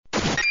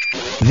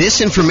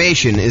This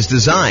information is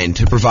designed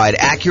to provide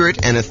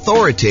accurate and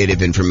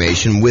authoritative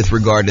information with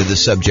regard to the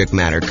subject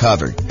matter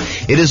covered.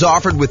 It is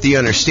offered with the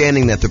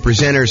understanding that the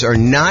presenters are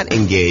not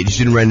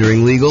engaged in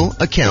rendering legal,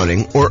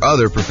 accounting, or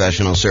other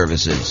professional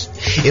services.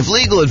 If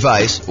legal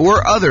advice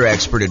or other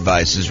expert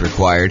advice is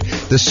required,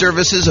 the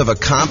services of a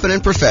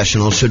competent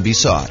professional should be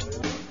sought.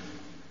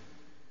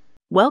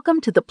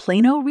 Welcome to the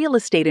Plano Real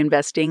Estate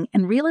Investing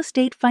and Real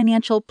Estate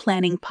Financial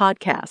Planning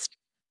Podcast.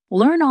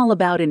 Learn all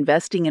about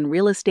investing in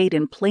real estate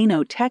in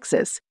Plano,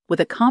 Texas, with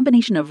a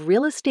combination of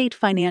real estate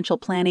financial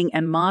planning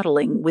and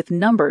modeling with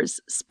numbers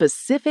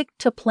specific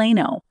to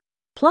Plano,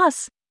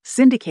 plus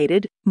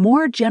syndicated,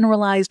 more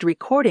generalized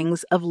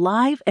recordings of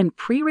live and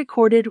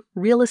pre-recorded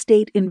real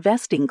estate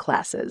investing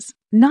classes,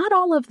 not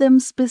all of them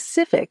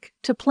specific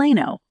to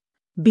Plano.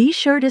 Be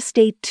sure to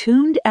stay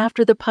tuned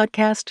after the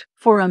podcast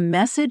for a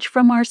message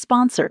from our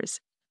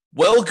sponsors.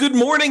 Well, good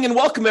morning and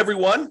welcome,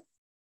 everyone.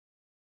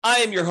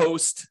 I am your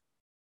host,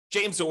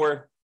 James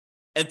Orr,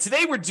 and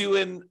today we're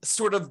doing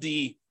sort of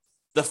the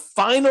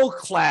final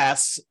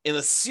class in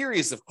a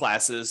series of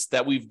classes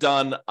that we've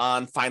done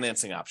on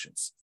financing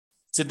options.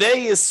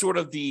 Today is sort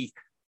of the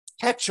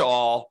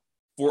catch-all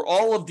for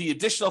all of the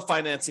additional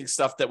financing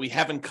stuff that we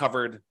haven't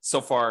covered so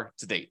far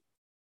to date.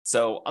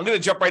 So I'm going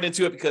to jump right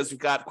into it because we've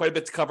got quite a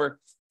bit to cover,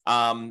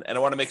 and I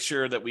want to make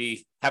sure that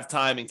we have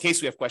time in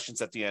case we have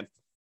questions at the end.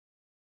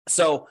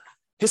 So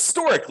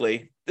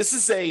historically, this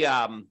is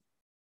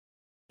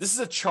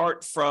a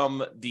chart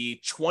from the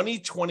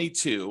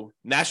 2022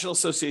 National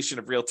Association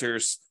of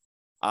Realtors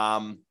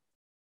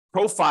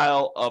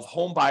profile of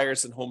home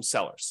buyers and home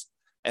sellers.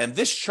 And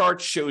this chart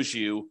shows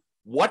you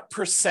what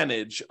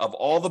percentage of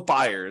all the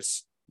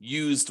buyers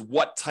used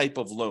what type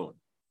of loan.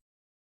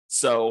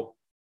 So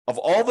of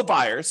all the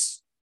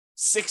buyers,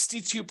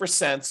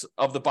 62%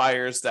 of the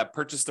buyers that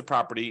purchased the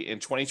property in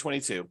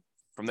 2022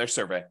 from their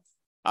survey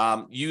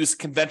used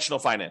conventional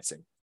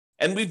financing.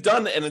 And we've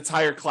done an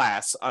entire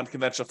class on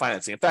conventional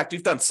financing. In fact,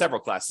 we've done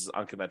several classes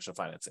on conventional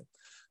financing.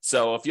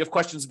 So if you have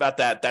questions about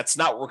that, that's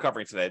not what we're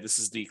covering today. This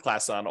is the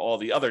class on all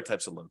the other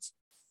types of loans.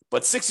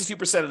 But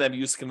 62% of them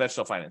use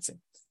conventional financing.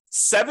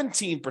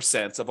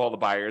 17% of all the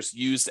buyers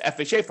used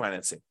FHA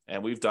financing.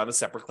 And we've done a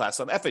separate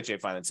class on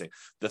FHA financing.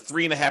 The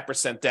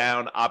 3.5%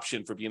 down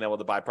option for being able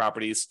to buy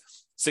properties,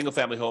 single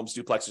family homes,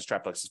 duplexes,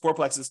 triplexes,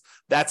 fourplexes,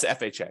 that's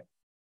FHA.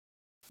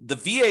 The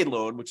VA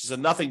loan, which is a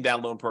nothing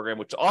down loan program,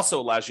 which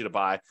also allows you to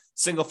buy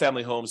single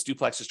family homes,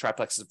 duplexes,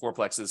 triplexes, and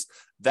fourplexes,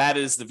 that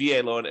is the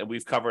VA loan, and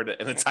we've covered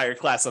an entire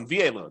class on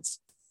VA loans.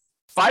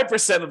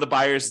 5% of the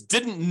buyers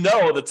didn't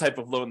know the type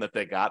of loan that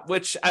they got,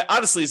 which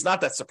honestly is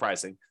not that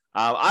surprising.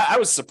 I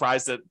was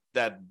surprised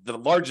that the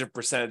larger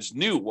percentage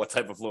knew what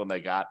type of loan they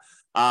got.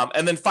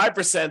 And then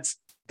 5%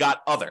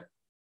 got other.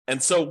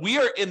 And so we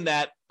are in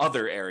that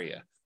other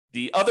area.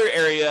 The other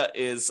area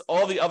is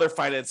all the other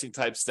financing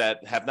types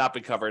that have not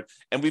been covered,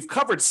 and we've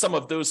covered some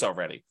of those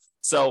already.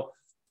 So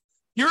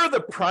here are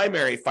the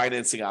primary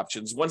financing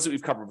options, ones that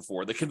we've covered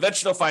before. The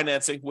conventional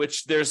financing,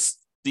 which there's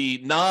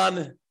the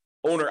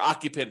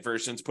non-owner-occupant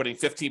versions, putting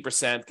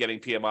 15%, getting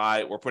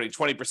PMI, or putting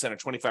 20% or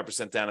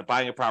 25% down and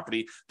buying a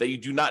property that you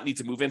do not need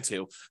to move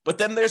into. But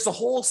then there's a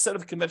whole set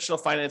of conventional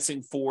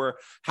financing for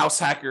house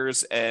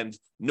hackers and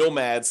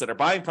nomads that are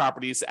buying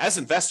properties as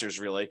investors,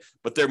 really,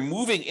 but they're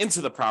moving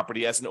into the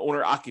property as an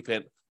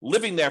owner-occupant,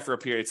 living there for a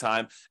period of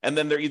time, and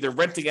then they're either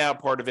renting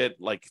out part of it,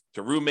 like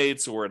to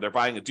roommates, or they're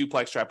buying a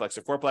duplex, triplex,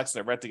 or fourplex, and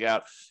they're renting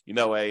out,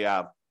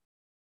 a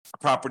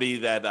property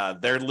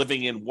that they're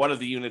living in one of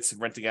the units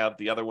and renting out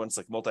the other ones,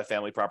 like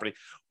multifamily property.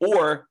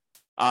 Or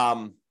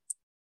I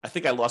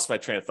think I lost my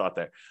train of thought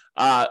there.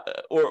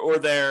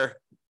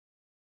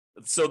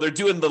 So they're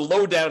doing the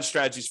low down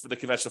strategies for the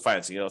conventional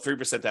financing,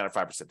 3% down or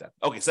 5% down.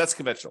 Okay, so that's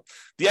conventional.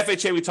 The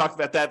FHA, we talked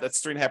about that. That's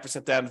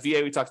 3.5% down.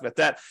 VA, we talked about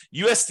that.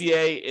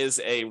 USDA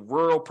is a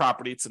rural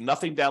property. It's a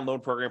nothing down loan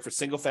program for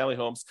single family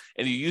homes.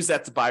 And you use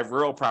that to buy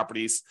rural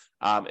properties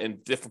in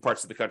different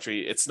parts of the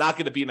country. It's not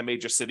going to be in a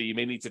major city. You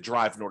may need to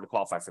drive in order to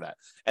qualify for that.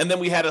 And then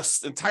we had an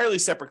entirely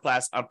separate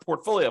class on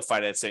portfolio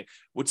financing,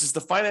 which is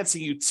the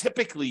financing you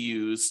typically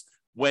use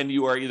when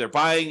you are either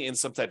buying in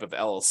some type of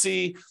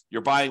LLC,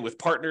 you're buying with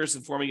partners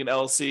and forming an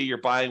LLC, you're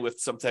buying with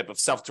some type of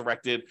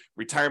self-directed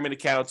retirement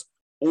account,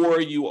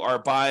 or you are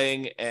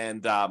buying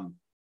and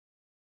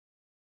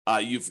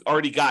you've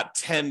already got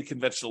 10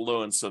 conventional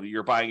loans, so that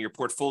you're buying your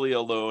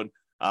portfolio loan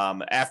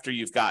after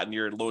you've gotten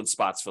your loan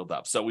spots filled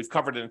up. So we've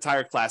covered an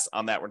entire class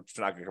on that. We're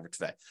not going to cover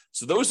today.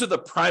 So those are the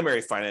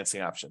primary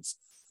financing options.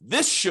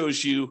 This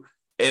shows you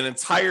an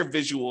entire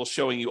visual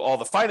showing you all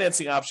the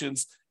financing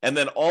options and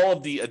then all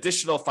of the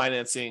additional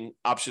financing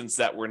options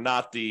that were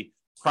not the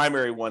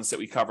primary ones that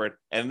we covered.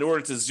 And in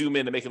order to zoom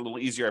in to make it a little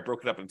easier, I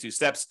broke it up in 2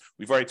 steps.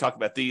 We've already talked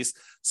about these.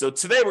 So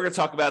today we're going to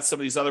talk about some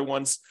of these other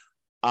ones.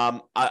 I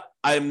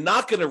am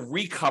not going to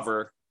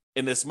recover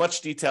in as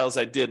much detail as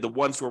I did the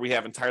ones where we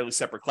have entirely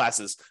separate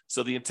classes.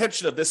 So the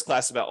intention of this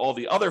class about all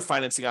the other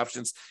financing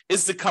options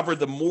is to cover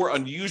the more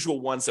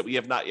unusual ones that we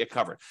have not yet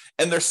covered.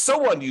 And they're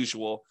so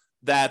unusual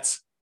that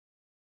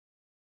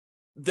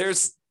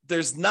there's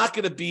there's not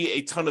going to be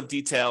a ton of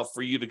detail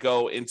for you to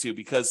go into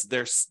because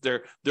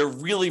they're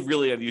really,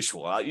 really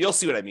unusual. You'll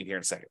see what I mean here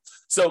in a second.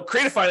 So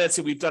creative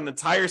financing, we've done an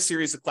entire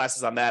series of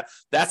classes on that.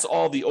 That's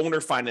all the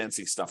owner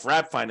financing stuff,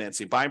 wrap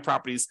financing, buying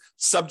properties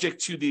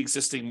subject to the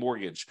existing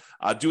mortgage,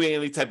 doing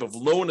any type of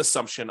loan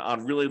assumption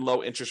on really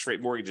low interest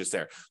rate mortgages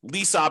there,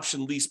 lease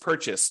option, lease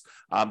purchase,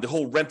 the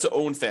whole rent to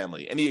own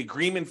family, any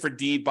agreement for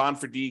deed, bond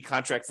for deed,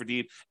 contract for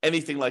deed,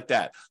 anything like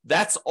that.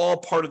 That's all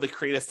part of the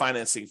creative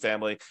financing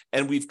family.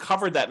 And we've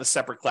covered that in a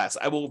separate class.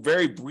 I will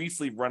very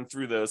briefly run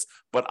through those,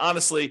 but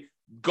honestly,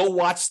 go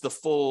watch the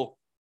full,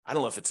 I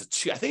don't know if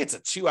it's I think it's a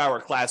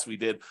 2-hour class we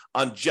did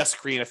on just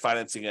creative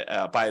financing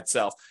by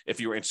itself, if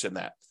you were interested in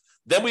that.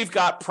 Then we've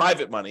got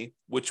private money,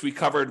 which we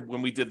covered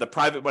when we did the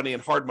private money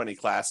and hard money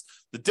class.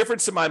 The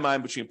difference in my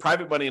mind between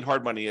private money and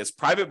hard money is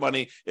private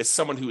money is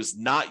someone who is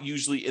not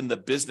usually in the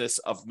business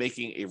of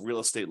making a real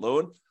estate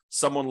loan.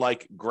 Someone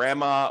like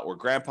grandma or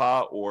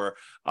grandpa or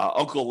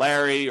Uncle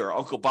Larry or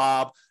Uncle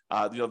Bob,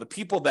 the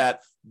people that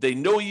they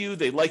know you,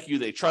 they like you,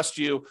 they trust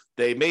you.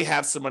 They may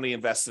have some money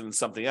invested in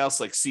something else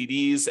like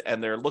CDs,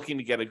 and they're looking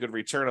to get a good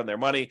return on their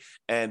money.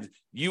 And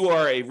you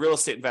are a real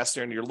estate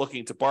investor and you're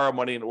looking to borrow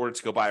money in order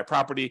to go buy a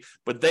property,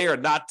 but they are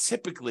not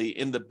typically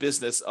in the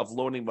business of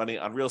loaning money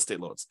on real estate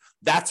loans.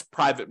 That's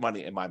private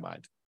money in my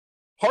mind.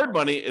 Hard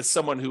money is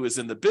someone who is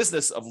in the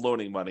business of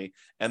loaning money,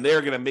 and they're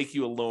going to make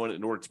you a loan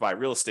in order to buy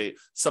real estate,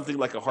 something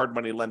like a hard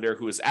money lender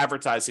who is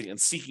advertising and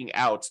seeking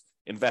out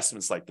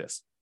investments like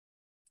this.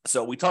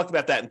 So we talked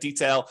about that in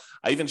detail.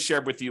 I even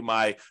shared with you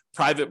my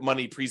private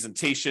money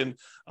presentation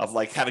of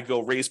like how to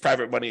go raise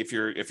private money if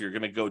you're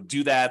going to go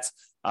do that.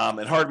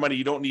 And hard money,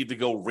 you don't need to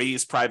go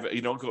raise private.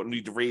 You don't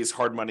need to raise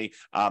hard money.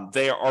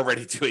 They are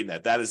already doing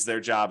that. That is their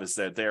job, is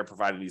that they're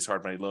providing these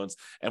hard money loans.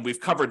 And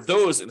we've covered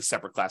those in a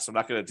separate class. So I'm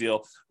not going to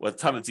deal with a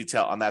ton of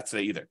detail on that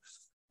today either.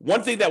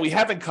 One thing that we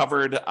haven't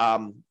covered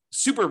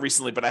super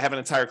recently, but I have an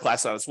entire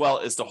class on as well,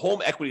 is the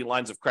home equity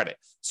lines of credit.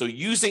 So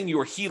using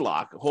your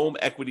HELOC, home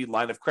equity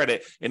line of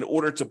credit, in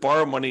order to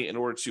borrow money in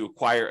order to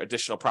acquire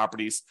additional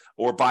properties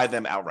or buy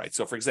them outright.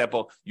 So for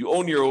example, you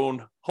own your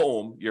own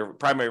home, your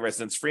primary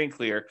residence free and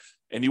clear,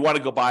 and you want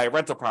to go buy a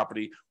rental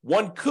property.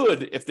 One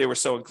could, if they were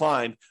so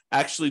inclined,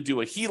 actually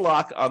do a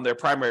HELOC on their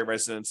primary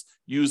residence,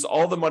 use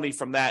all the money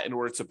from that in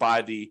order to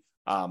buy the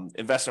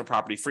investment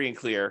property free and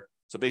clear.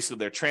 So basically,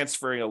 they're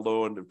transferring a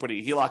loan, they're putting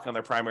a HELOC on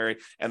their primary,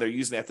 and they're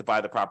using that to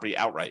buy the property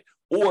outright.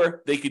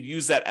 Or they could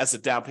use that as a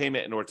down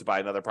payment in order to buy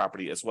another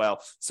property as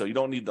well. So you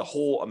don't need the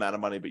whole amount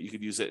of money, but you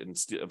could use it and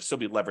still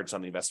be leveraged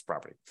on the invested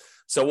property.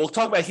 So we'll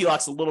talk about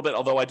HELOCs a little bit,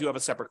 although I do have a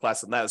separate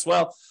class on that as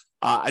well.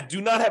 I do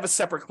not have a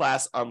separate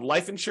class on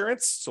life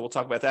insurance, so we'll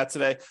talk about that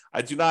today.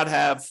 I do not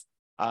have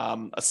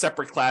a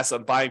separate class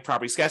on buying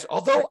properties cash,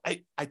 although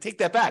I take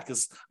that back,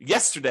 because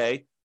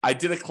yesterday I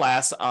did a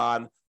class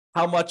on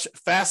how much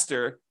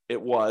faster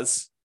it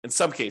was, in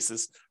some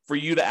cases, for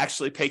you to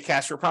actually pay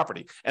cash for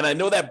property. And I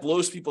know that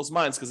blows people's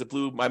minds because it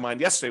blew my mind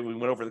yesterday when we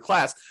went over the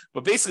class.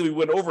 But basically,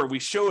 we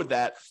showed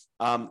that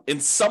in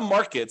some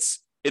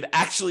markets, it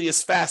actually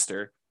is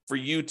faster for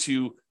you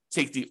to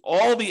take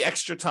all the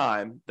extra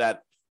time,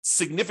 that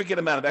significant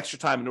amount of extra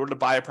time in order to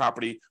buy a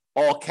property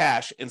all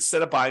cash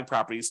instead of buying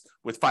properties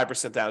with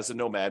 5% down as a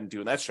nomad and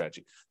doing that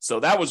strategy. So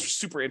that was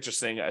super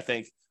interesting, I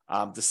think,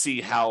 to see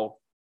how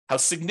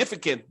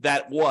significant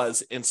that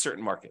was in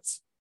certain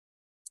markets.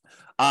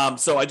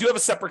 So I do have a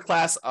separate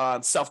class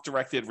on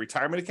self-directed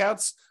retirement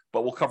accounts,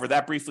 but we'll cover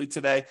that briefly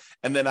today.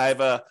 And then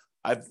I've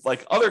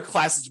like other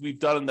classes we've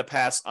done in the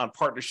past on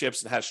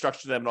partnerships and how to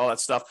structure them and all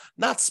that stuff,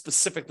 not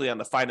specifically on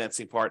the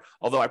financing part,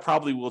 although I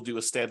probably will do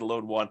a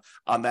standalone one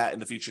on that in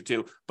the future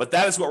too. But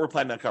that is what we're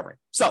planning on covering.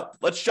 So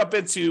let's jump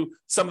into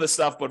some of the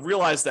stuff, but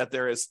realize that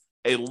there is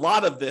a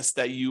lot of this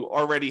that you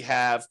already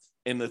have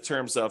in the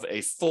terms of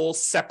a full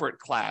separate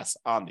class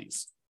on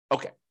these.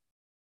 Okay.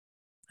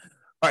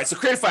 All right, so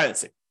creative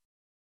financing.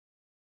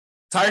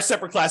 Entire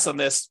separate class on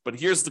this, but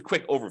here's the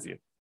quick overview.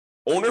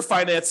 Owner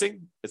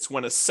financing, it's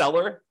when a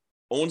seller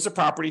owns a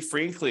property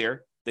free and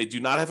clear, they do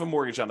not have a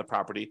mortgage on the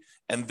property,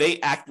 and they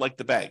act like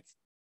the bank.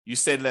 You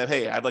say to them,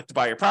 hey, I'd like to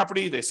buy your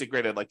property. They say,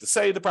 great, I'd like to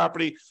sell the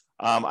property.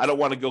 I don't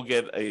want to go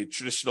get a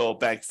traditional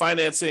bank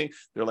financing.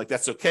 They're like,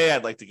 that's okay.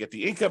 I'd like to get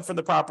the income from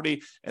the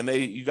property. And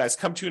you guys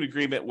come to an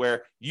agreement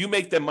where you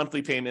make them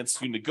monthly payments,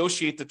 you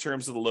negotiate the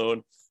terms of the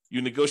loan,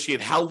 you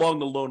negotiate how long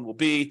the loan will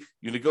be.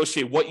 You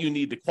negotiate what you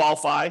need to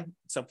qualify. In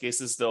some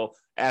cases, they'll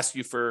ask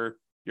you for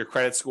your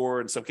credit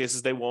score. In some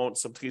cases, they won't.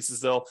 Some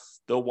cases, they'll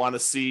want to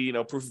see,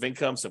 proof of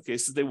income. Some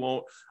cases, they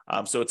won't.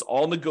 So it's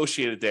all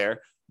negotiated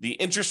there. The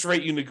interest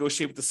rate you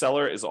negotiate with the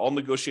seller is all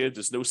negotiated.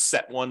 There's no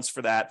set ones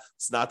for that.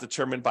 It's not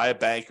determined by a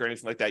bank or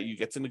anything like that. You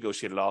get to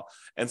negotiate it all.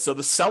 And so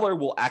the seller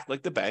will act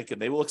like the bank,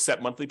 and they will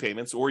accept monthly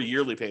payments or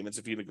yearly payments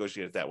if you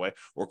negotiate it that way,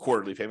 or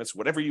quarterly payments,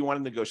 whatever you want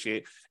to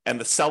negotiate. And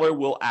the seller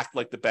will act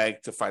like the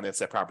bank to finance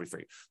that property for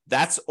you.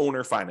 That's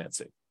owner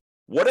financing.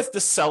 What if the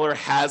seller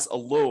has a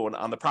loan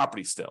on the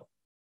property still?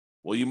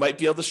 Well, you might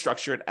be able to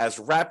structure it as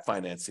wrap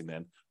financing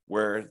then,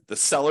 where the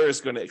seller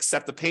is going to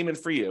accept the payment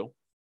for you,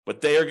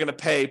 but they are going to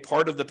pay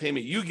part of the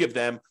payment you give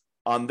them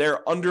on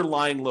their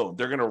underlying loan.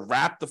 They're going to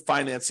wrap the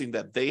financing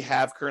that they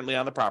have currently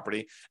on the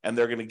property, and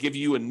they're going to give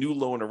you a new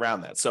loan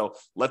around that. So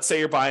let's say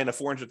you're buying a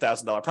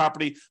 $400,000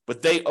 property,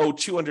 but they owe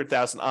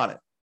 $200,000 on it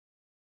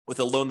with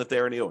a loan that they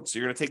already own. So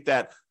you're going to take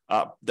that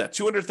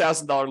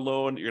 $200,000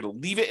 loan, you're going to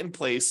leave it in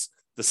place.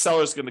 The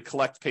seller is going to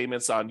collect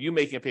payments on you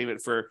making a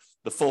payment for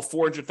the full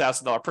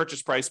 $400,000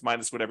 purchase price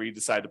minus whatever you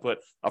decide to put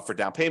up for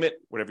down payment,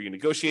 whatever you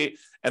negotiate.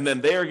 And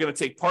then they're going to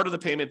take part of the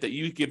payment that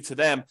you give to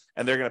them,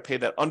 and they're going to pay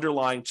that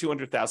underlying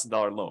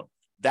 $200,000 loan.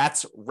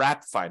 That's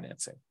wrap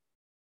financing.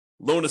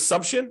 Loan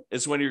assumption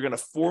is when you're going to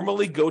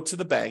formally go to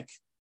the bank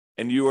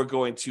and you are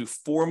going to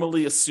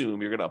formally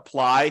assume, you're going to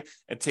apply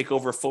and take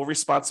over full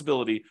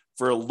responsibility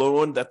for a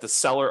loan that the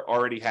seller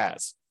already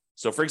has.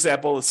 So, for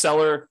example, the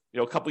seller,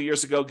 a couple of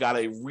years ago got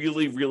a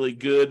really, really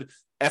good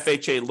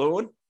FHA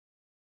loan,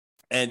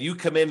 and you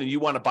come in and you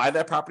want to buy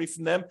that property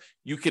from them.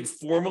 You can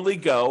formally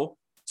go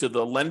to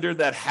the lender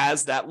that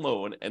has that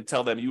loan and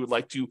tell them you would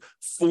like to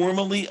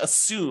formally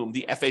assume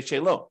the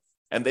FHA loan,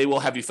 and they will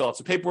have you fill out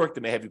some paperwork.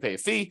 They may have you pay a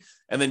fee,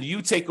 and then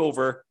you take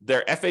over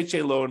their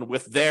FHA loan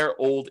with their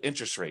old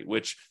interest rate,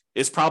 which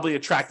is probably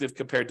attractive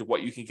compared to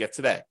what you can get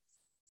today.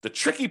 The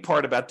tricky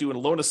part about doing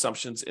loan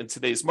assumptions in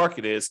today's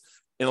market is,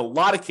 in a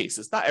lot of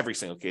cases, not every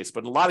single case,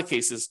 but in a lot of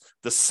cases,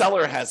 the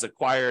seller has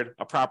acquired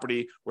a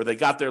property where they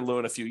got their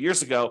loan a few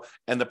years ago,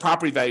 and the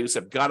property values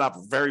have gone up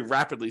very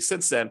rapidly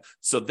since then.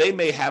 So they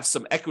may have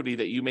some equity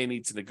that you may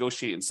need to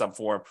negotiate in some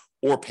form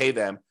or pay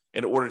them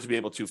in order to be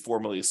able to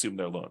formally assume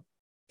their loan.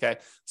 Okay,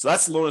 so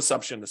that's the loan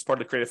assumption. That's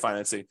part of the creative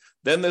financing.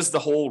 Then there's the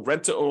whole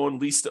rent to own,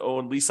 lease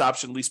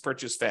option, lease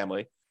purchase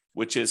family,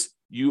 which is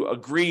you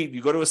agree,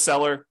 you go to a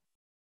seller.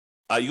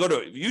 You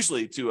go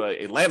usually to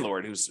a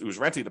landlord who's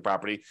renting the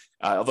property,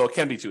 although it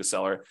can be to a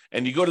seller,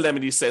 and you go to them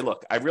and you say,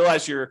 look, I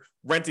realize you're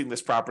renting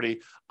this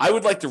property. I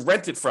would like to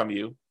rent it from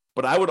you,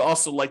 but I would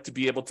also like to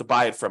be able to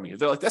buy it from you.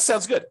 They're like, that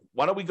sounds good.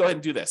 Why don't we go ahead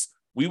and do this?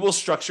 We will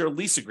structure a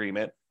lease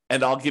agreement,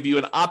 and I'll give you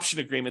an option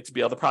agreement to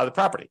be able to buy the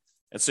property.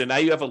 And so now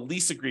you have a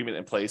lease agreement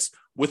in place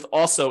with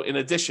also, in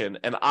addition,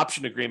 an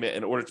option agreement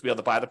in order to be able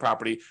to buy the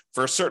property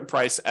for a certain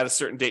price at a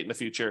certain date in the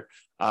future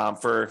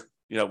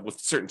with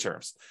certain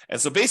terms. And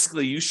so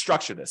basically you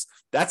structure this.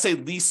 That's a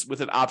lease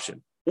with an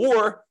option.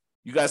 Or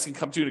you guys can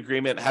come to an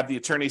agreement, have the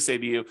attorney say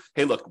to you,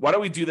 hey, look, why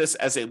don't we do this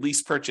as a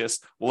lease purchase?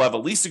 We'll have a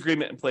lease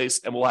agreement in place,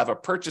 and we'll have a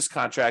purchase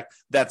contract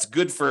that's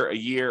good for a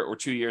year or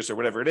 2 years or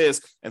whatever it is.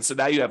 And so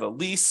now you have a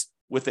lease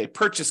with a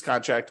purchase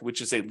contract,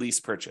 which is a lease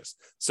purchase.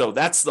 So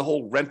that's the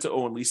whole rent to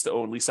own,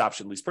 lease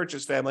option, lease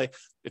purchase family,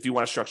 if you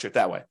want to structure it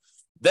that way.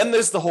 Then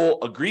there's the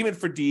whole agreement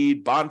for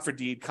deed, bond for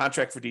deed,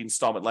 contract for deed,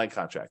 installment land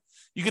contract.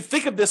 You could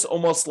think of this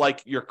almost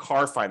like your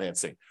car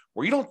financing,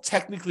 where you don't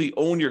technically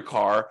own your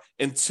car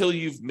until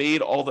you've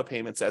made all the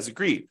payments as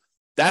agreed.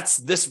 That's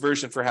this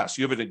version for house.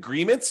 You have an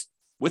agreement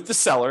with the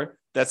seller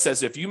that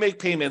says if you make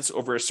payments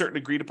over a certain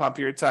agreed upon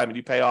period of time and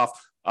you pay off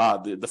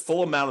the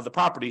full amount of the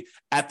property,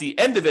 at the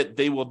end of it,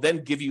 they will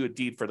then give you a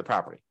deed for the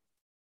property.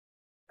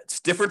 It's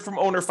different from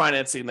owner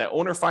financing. That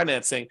owner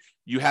financing,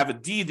 you have a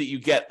deed that you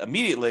get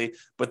immediately,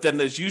 but then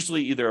there's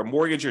usually either a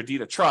mortgage or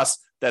deed of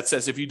trust that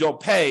says if you don't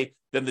pay,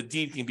 then the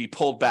deed can be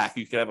pulled back.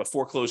 You can have a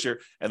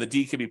foreclosure and the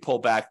deed can be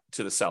pulled back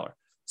to the seller.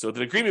 So with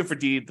an agreement for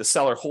deed, the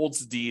seller holds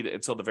the deed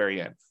until the very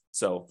end.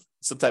 So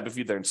some type of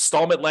either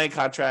installment land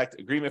contract,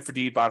 agreement for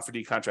deed, bond for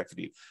deed, contract for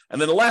deed.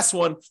 And then the last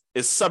one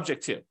is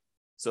subject to.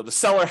 So the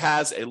seller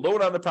has a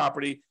loan on the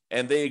property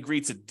and they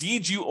agree to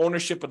deed you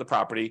ownership of the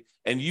property,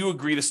 and you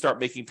agree to start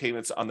making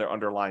payments on their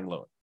underlying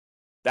loan.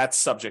 That's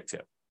subject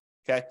to.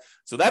 Okay,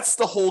 so that's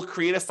the whole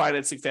creative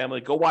financing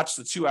family. Go watch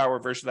the 2-hour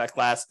version of that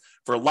class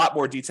for a lot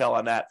more detail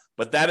on that.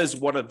 But that is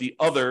one of the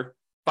other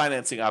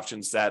financing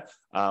options that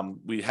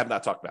we have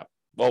not talked about.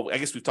 Well, I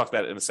guess we've talked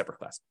about it in a separate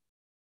class.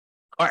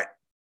 All right,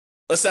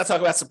 let's now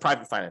talk about some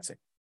private financing.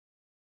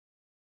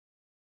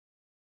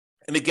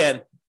 And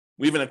again,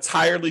 we have an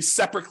entirely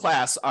separate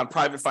class on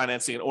private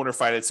financing and owner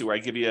financing where I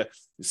give you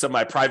some of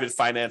my private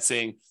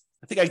financing.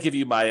 I think I give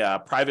you my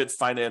private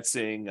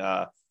financing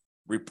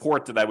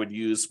report that I would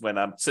use when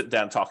I'm sitting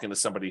down talking to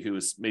somebody who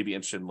is maybe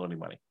interested in loaning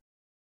money.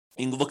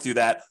 You can look through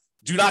that.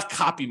 Do not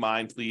copy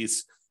mine,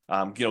 please.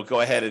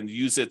 Go ahead and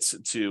use it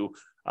to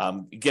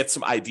get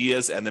some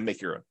ideas and then make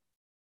your own.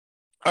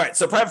 All right,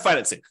 so private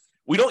financing.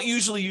 We don't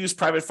usually use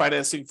private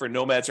financing for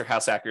nomads or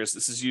house hackers.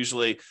 This is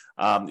usually,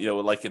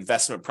 like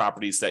investment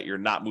properties that you're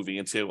not moving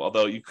into,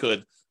 although you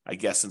could, I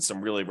guess, in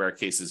some really rare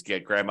cases,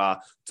 get grandma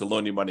to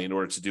loan you money in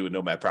order to do a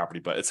nomad property,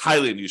 but it's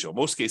highly unusual.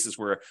 Most cases,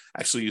 we're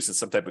actually using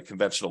some type of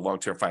conventional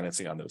long-term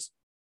financing on those.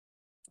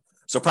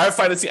 So private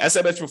financing, as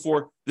I mentioned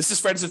before, this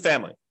is friends and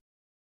family.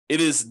 It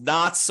is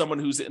not someone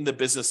who's in the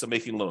business of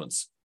making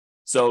loans.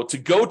 So to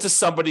go to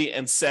somebody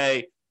and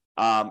say,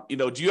 do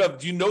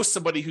you know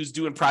somebody who's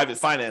doing private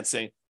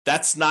financing?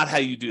 That's not how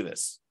you do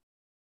this.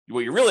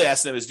 What you're really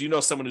asking them is, do you know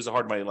someone who's a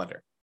hard money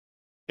lender?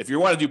 If you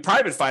want to do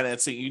private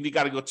financing, you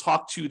got to go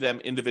talk to them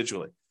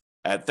individually.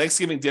 At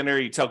Thanksgiving dinner,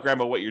 you tell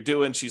grandma what you're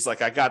doing. She's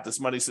like, I got this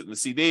money sitting in the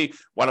CD.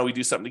 Why don't we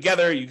do something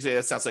together? You can say,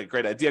 that sounds like a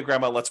great idea,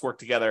 grandma. Let's work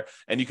together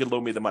and you can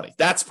loan me the money.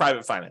 That's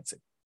private financing.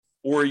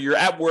 or you're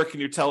at work and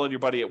you're telling your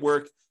buddy at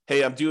work,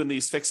 hey, I'm doing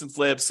these fix and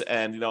flips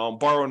and, I'm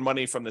borrowing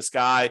money from this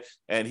guy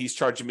and he's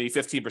charging me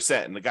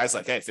 15%. And the guy's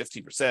like, hey,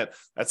 15%,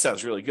 that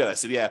sounds really good. I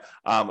said, yeah.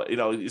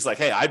 He's like,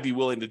 hey, I'd be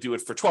willing to do it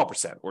for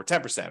 12% or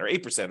 10% or 8%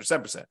 or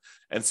 7%.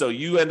 And so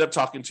you end up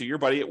talking to your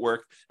buddy at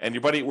work, and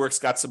your buddy at work's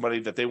got some money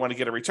that they want to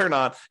get a return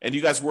on. And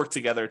you guys work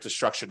together to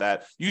structure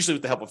that, usually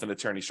with the help of an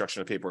attorney, structuring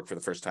the paperwork for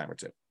the first time or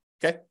two.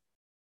 Okay.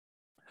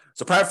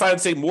 So private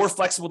financing, more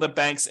flexible than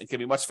banks and can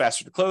be much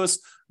faster to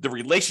close. The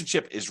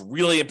relationship is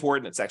really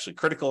important. It's actually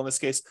critical in this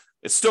case.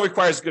 It still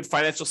requires a good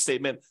financial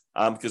statement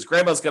because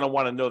grandma's going to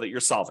want to know that you're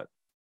solvent,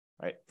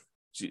 right?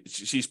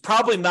 She's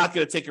probably not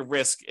going to take a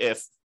risk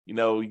if,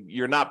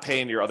 you're not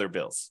paying your other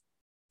bills.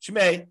 She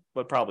may,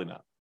 but probably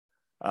not.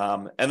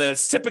 And then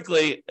it's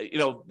typically,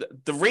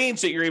 the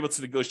range that you're able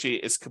to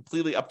negotiate is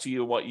completely up to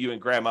you, what you and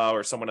grandma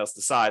or someone else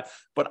decide.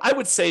 But I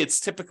would say it's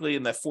typically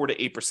in that 4 to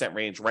 8%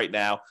 range right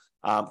now.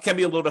 Can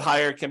be a little bit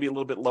higher, can be a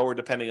little bit lower,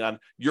 depending on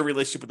your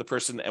relationship with the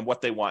person and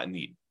what they want and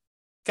need.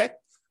 Okay,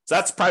 so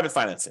that's private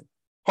financing.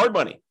 Hard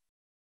money,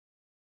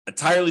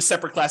 entirely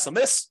separate class on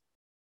this.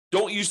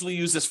 Don't usually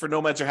use this for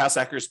nomads or house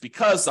hackers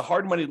because the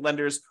hard money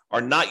lenders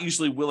are not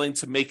usually willing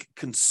to make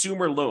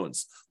consumer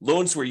loans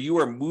where you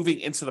are moving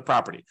into the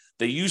property.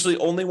 They usually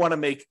only want to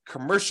make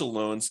commercial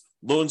loans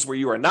where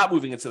you are not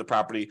moving into the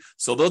property.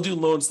 So they'll do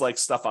loans like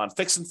stuff on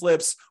fix and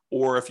flips,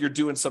 or if you're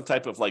doing some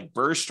type of like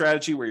BRRRR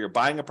strategy where you're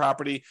buying a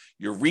property,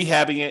 you're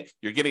rehabbing it,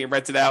 you're getting it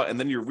rented out, and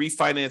then you're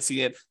refinancing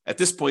it at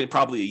this point,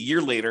 probably a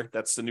year later.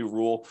 That's the new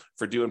rule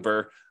for doing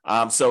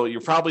BRRRR. So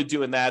you're probably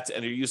doing that,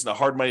 and you're using a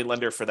hard money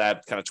lender for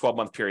that kind of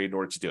 12-month period in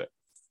order to do it.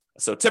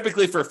 So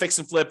typically for a fix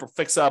and flip or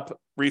fix up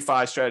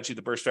refi strategy,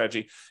 the BRRRR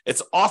strategy,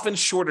 it's often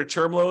shorter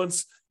term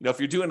loans. If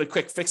you're doing a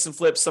quick fix and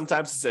flip,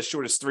 sometimes it's as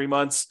short as 3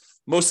 months.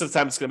 Most of the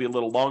time, it's going to be a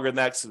little longer than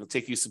that, so it'll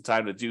take you some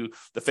time to do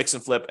the fix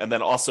and flip and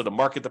then also to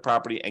market the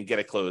property and get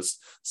it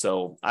closed.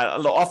 So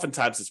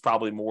oftentimes, it's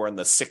probably more in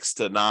the 6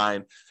 to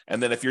 9.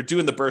 And then if you're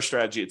doing the BRRRR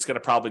strategy, it's going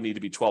to probably need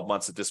to be 12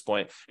 months at this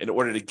point in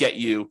order to get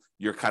you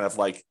your kind of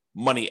like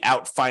money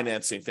out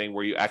financing thing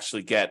where you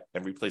actually get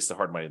and replace the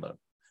hard money loan.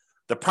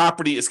 The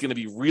property is going to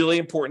be really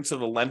important to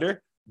the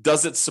lender.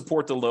 Does it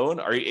support the loan?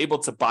 Are you able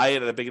to buy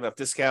it at a big enough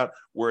discount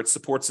where it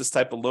supports this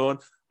type of loan?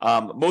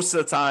 Most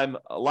of the time,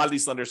 a lot of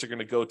these lenders are going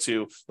to go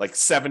to like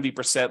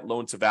 70%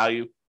 loan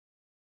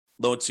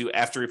to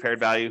after repaired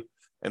value.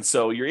 And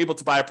so you're able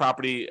to buy a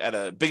property at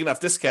a big enough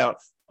discount.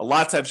 A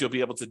lot of times you'll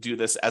be able to do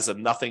this as a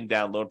nothing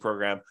down loan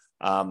program.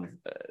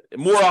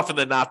 More often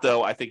than not,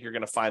 though, I think you're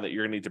going to find that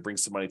you're going to need to bring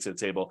some money to the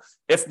table,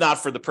 if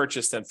not for the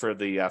purchase, then for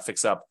the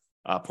fix up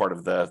part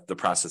of the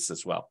process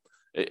as well.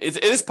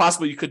 It is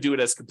possible you could do it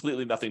as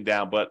completely nothing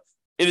down, but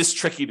it is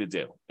tricky to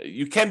do.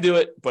 You can do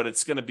it, but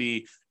it's going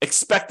to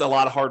expect a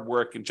lot of hard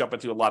work and jump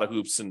into a lot of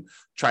hoops and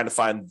trying to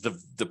find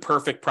the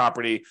perfect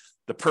property,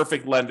 the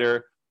perfect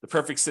lender, the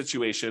perfect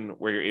situation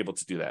where you're able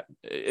to do that.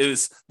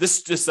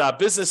 This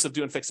business of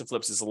doing fix and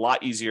flips is a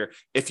lot easier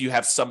if you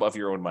have some of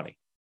your own money.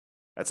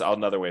 That's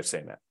another way of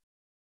saying that.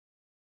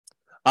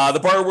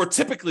 The borrower will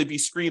typically be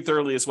screened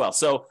thoroughly as well.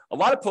 So a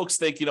lot of folks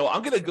think,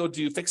 I'm going to go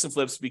do fix and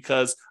flips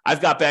because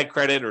I've got bad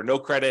credit or no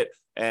credit.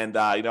 And,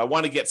 I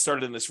want to get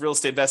started in this real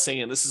estate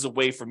investing. And this is a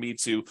way for me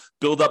to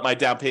build up my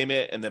down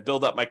payment and then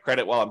build up my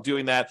credit while I'm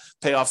doing that,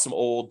 pay off some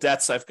old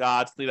debts I've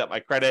got, clean up my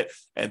credit,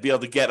 and be able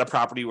to get a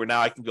property where now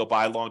I can go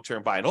buy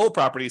long-term buy and hold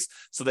properties.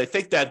 So they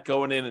think that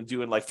going in and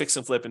doing like fix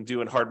and flip and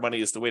doing hard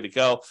money is the way to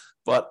go.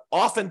 But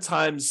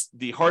oftentimes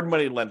the hard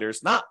money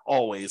lenders, not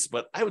always,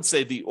 but I would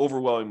say the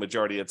overwhelming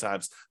majority of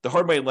times, the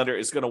hard money lender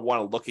is going to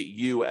want to look at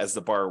you as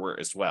the borrower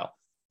as well.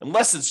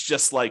 Unless it's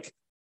just like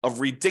a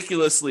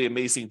ridiculously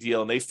amazing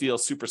deal and they feel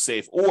super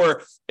safe,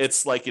 or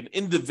it's like an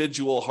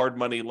individual hard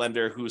money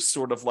lender who's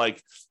sort of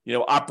like,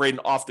 operating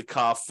off the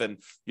cuff and,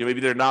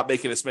 maybe they're not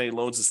making as many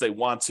loans as they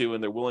want to,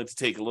 and they're willing to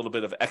take a little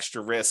bit of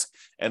extra risk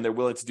and they're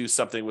willing to do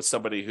something with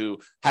somebody who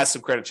has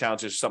some credit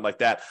challenges or something like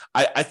that.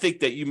 I think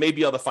that you may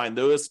be able to find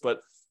those,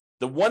 but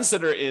the ones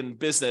that are in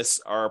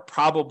business are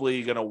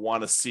probably going to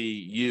want to see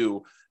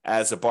you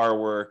as a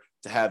borrower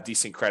to have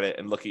decent credit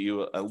and look at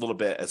you a little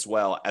bit as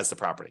well as the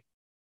property.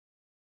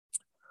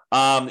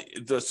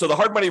 So the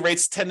hard money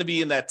rates tend to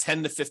be in that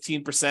 10 to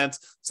 15%,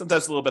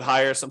 sometimes a little bit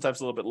higher,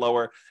 sometimes a little bit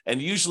lower,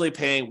 and usually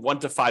paying 1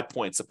 to 5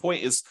 points. A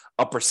point is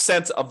a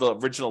percent of the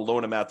original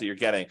loan amount that you're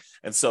getting.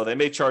 And so they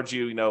may charge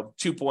you,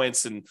 2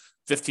 points and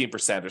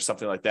 15% or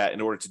something like that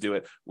in order to do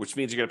it, which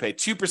means you're going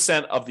to pay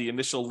 2% of the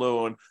initial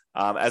loan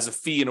as a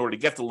fee in order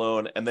to get the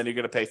loan. And then you're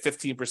going to pay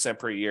 15%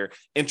 per year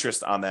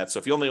interest on that. So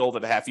if you only hold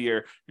it a half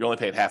year, you're only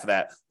paying half of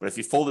that. But if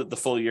you fold it the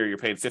full year, you're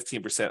paying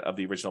 15% of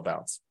the original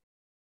balance.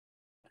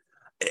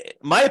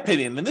 My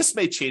opinion, and this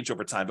may change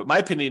over time, but my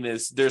opinion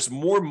is there's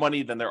more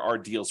money than there are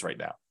deals right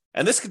now.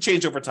 And this could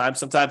change over time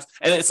sometimes.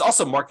 And it's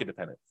also market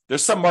dependent.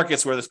 There's some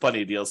markets where there's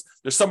plenty of deals.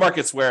 There's some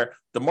markets where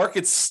the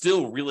market's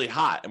still really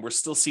hot and we're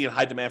still seeing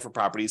high demand for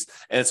properties.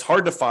 And it's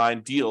hard to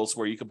find deals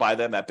where you can buy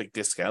them at big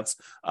discounts,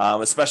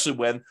 especially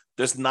when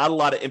there's not a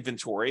lot of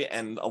inventory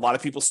and a lot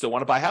of people still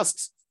want to buy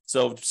houses.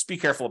 So just be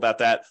careful about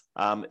that.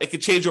 It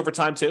could change over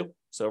time too.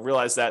 So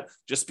realize that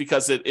just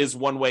because it is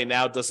one way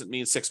now doesn't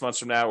mean 6 months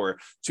from now or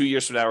 2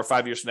 years from now or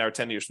 5 years from now or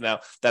 10 years from now,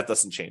 that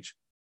doesn't change.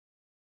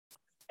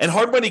 And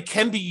hard money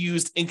can be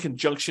used in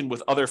conjunction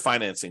with other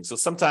financing. So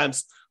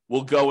sometimes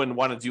we'll go and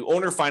want to do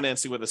owner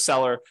financing with a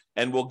seller,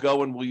 and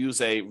we'll use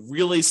a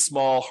really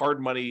small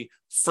hard money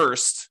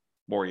first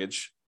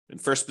mortgage in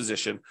first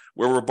position,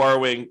 where we're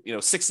borrowing,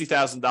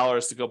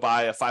 $60,000 to go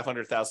buy a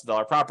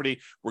 $500,000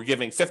 property. We're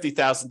giving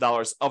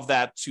 $50,000 of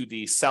that to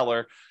the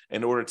seller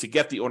in order to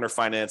get the owner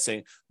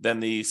financing. Then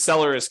the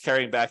seller is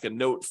carrying back a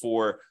note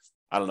for,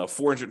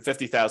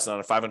 $450,000 on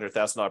a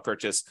 $500,000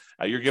 purchase.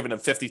 You're giving them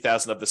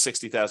 $50,000 of the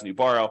 $60,000 you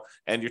borrow,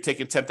 and you're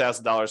taking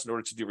 $10,000 in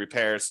order to do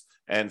repairs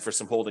and for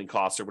some holding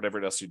costs or whatever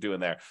else you're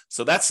doing there.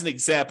 So that's an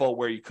example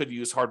where you could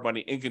use hard money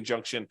in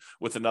conjunction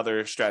with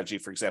another strategy,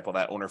 for example,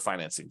 that owner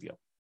financing deal.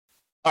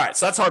 All right,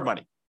 so that's hard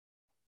money.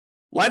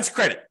 Lines of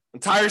credit,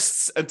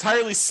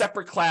 entirely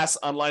separate class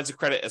on lines of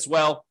credit as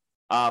well.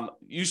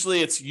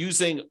 Usually it's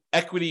using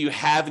equity you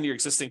have in your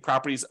existing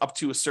properties up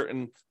to a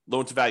certain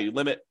loan-to-value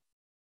limit.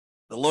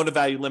 The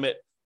loan-to-value limit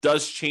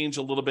does change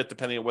a little bit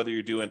depending on whether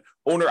you're doing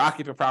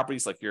owner-occupant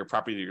properties, like your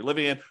property that you're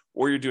living in,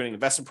 or you're doing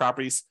investment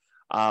properties.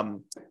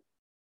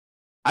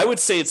 I would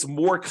say it's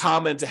more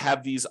common to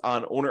have these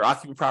on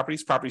owner-occupant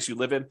properties you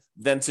live in,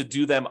 than to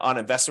do them on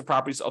investment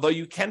properties, although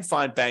you can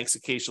find banks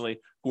occasionally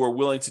who are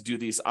willing to do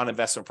these on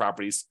investment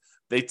properties.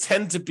 They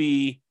tend to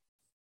be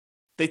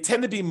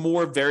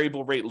more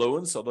variable rate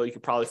loans, although you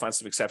could probably find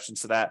some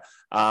exceptions to that.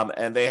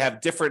 And they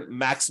have different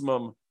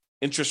maximum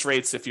interest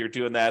rates if you're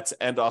doing that,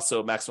 and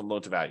also maximum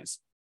loan to values.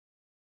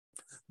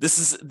 This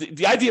is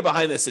the idea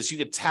behind this is you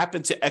could tap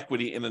into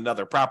equity in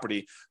another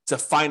property to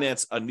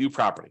finance a new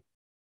property.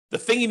 The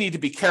thing you need to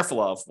be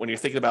careful of when you're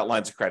thinking about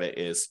lines of credit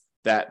is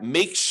that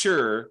make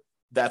sure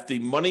that the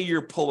money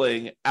you're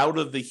pulling out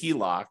of the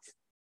HELOC,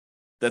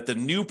 that the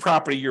new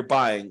property you're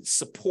buying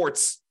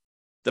supports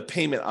the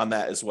payment on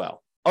that as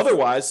well.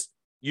 Otherwise,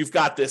 you've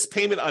got this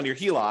payment on your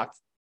HELOC,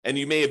 and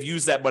you may have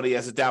used that money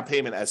as a down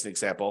payment, as an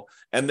example,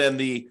 and then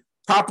the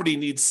property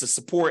needs to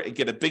support and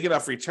get a big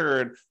enough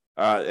return,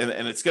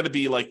 and it's going to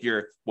be like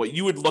what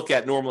you would look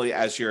at normally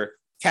as your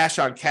cash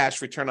on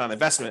cash return on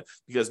investment,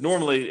 because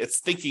normally it's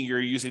thinking you're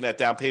using that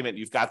down payment,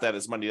 you've got that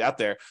as money out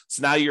there.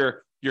 So now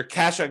your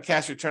cash on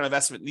cash return on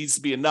investment needs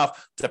to be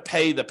enough to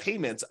pay the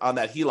payments on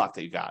that HELOC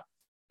that you got.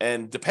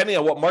 And depending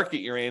on what market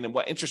you're in and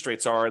what interest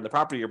rates are in the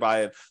property you're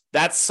buying,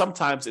 that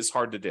sometimes is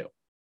hard to do.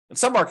 In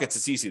some markets,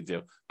 it's easy to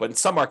do, but in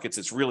some markets,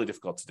 it's really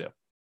difficult to do.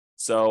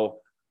 So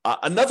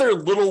another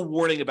little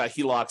warning about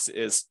HELOCs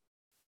is,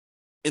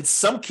 in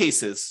some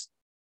cases,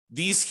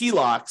 these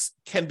HELOCs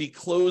can be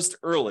closed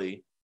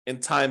early in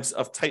times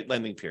of tight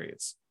lending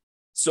periods.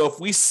 So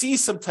if we see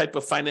some type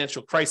of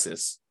financial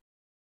crisis,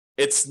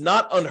 it's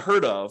not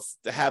unheard of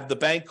to have the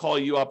bank call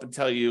you up and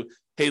tell you,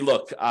 hey,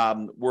 look,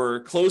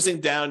 we're closing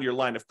down your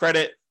line of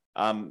credit.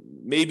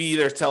 Maybe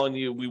they're telling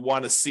you we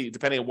want to see,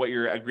 depending on what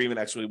your agreement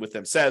actually with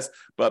them says,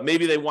 but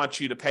maybe they want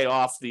you to pay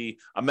off the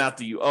amount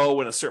that you owe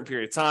in a certain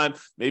period of time.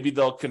 Maybe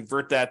they'll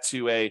convert that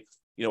to a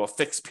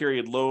fixed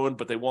period loan,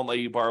 but they won't let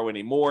you borrow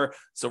anymore.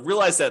 So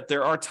realize that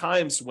there are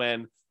times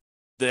when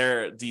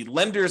the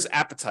lender's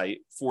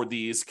appetite for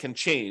these can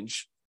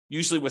change,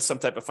 usually with some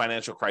type of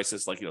financial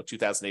crisis, like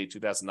 2008,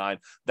 2009,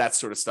 that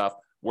sort of stuff,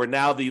 where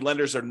now the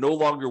lenders are no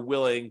longer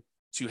willing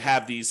to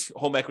have these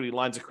home equity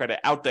lines of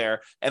credit out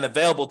there and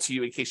available to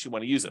you in case you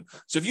want to use them.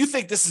 So if you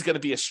think this is going to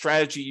be a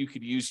strategy you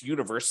could use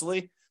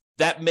universally,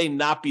 that may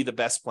not be the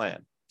best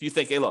plan. If you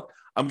think, hey, look,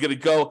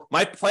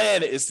 my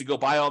plan is to go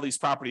buy all these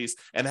properties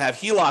and have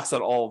HELOCs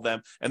on all of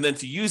them, and then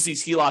to use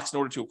these HELOCs in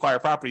order to acquire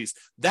properties,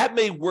 that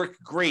may work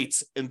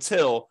great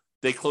until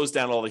they close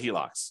down all the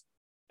HELOCs.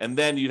 And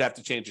then you'd have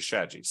to change your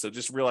strategy. So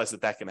just realize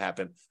that can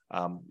happen,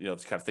 kind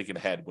of thinking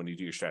ahead when you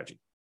do your strategy.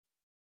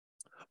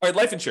 All right,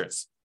 life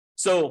insurance.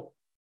 So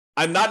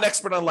I'm not an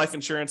expert on life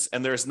insurance,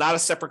 and there's not a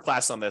separate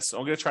class on this. So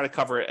I'm going to try to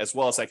cover it as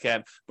well as I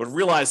can, but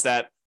realize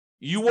that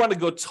you want to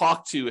go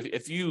talk to,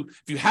 if you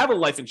have a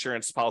life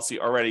insurance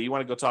policy already, you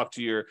want to go talk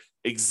to your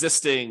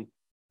existing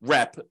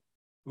rep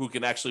who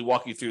can actually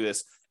walk you through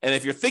this. And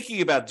if you're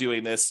thinking about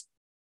doing this,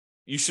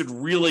 you should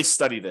really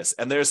study this.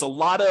 And there's a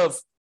lot of,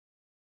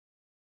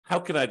 how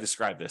can I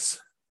describe this?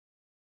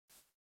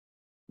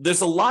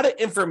 There's a lot of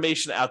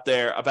information out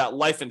there about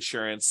life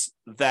insurance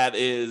that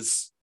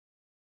is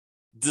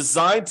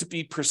designed to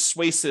be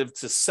persuasive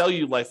to sell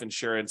you life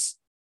insurance,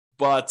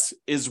 but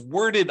is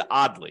worded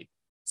oddly.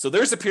 So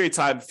there's a period of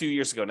time a few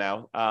years ago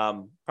now,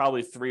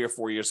 probably 3 or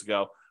 4 years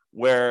ago,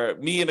 where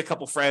me and a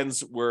couple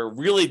friends were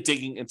really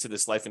digging into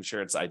this life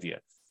insurance idea.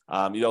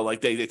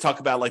 Like they talk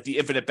about like the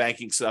infinite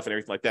banking stuff and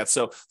everything like that.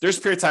 So there's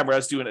a period of time where I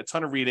was doing a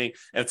ton of reading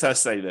and a ton of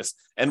study this.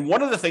 And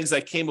one of the things I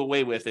came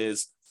away with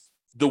is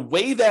the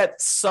way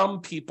that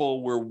some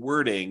people were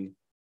wording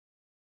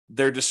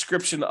their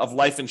description of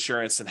life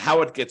insurance and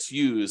how it gets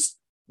used.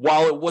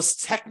 While it was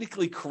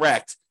technically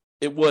correct,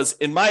 it was,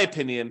 in my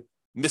opinion,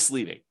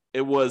 misleading.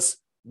 It was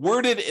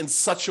worded in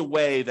such a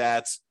way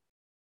that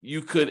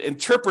you could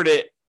interpret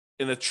it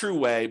in a true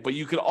way, but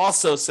you could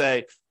also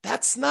say,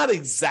 That's not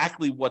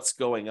exactly what's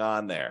going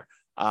on there.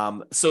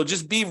 So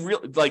just be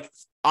real, like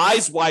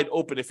eyes wide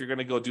open if you're going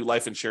to go do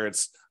life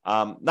insurance.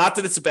 Not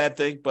that it's a bad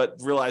thing, but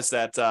realize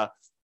that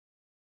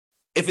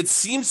if it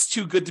seems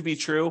too good to be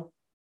true,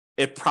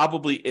 it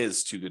probably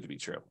is too good to be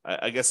true.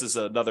 I guess is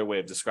another way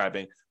of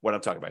describing what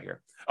I'm talking about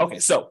here. Okay,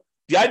 so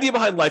the idea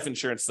behind life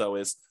insurance, though,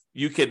 is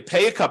you can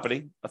pay a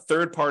company, a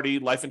third-party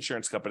life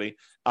insurance company,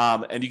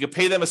 and you can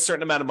pay them a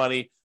certain amount of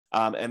money.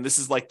 And this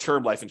is like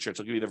term life insurance.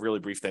 I'll give you the really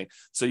brief thing.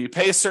 So you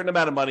pay a certain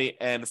amount of money,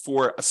 and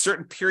for a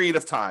certain period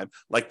of time,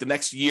 like the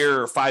next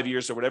year or 5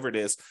 years or whatever it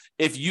is,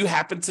 if you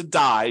happen to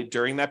die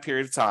during that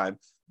period of time,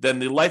 then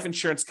the life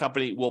insurance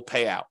company will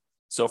pay out.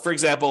 So, for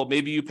example,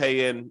 maybe you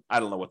pay in,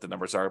 I don't know what the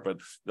numbers are, but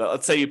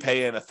let's say you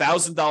pay in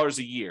 $1,000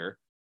 a year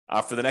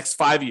for the next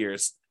 5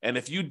 years. And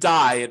if you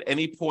die at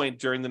any point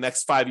during the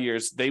next 5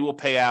 years, they will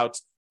pay out,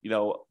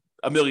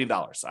 $1 million.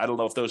 I don't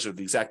know if those are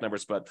the exact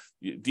numbers, but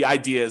the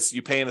idea is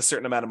you pay in a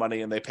certain amount of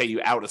money and they pay you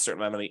out a certain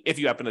amount of money if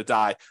you happen to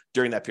die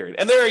during that period.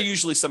 And there are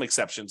usually some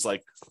exceptions,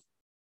 like,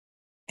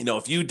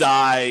 if you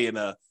die in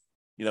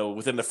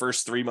within the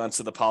first 3 months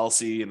of the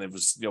policy and it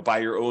was, by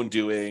your own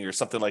doing or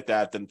something like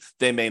that, then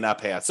they may not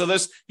pay out. So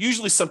there's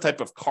usually some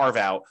type of carve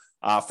out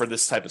for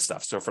this type of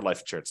stuff. So for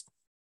life insurance.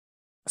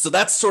 So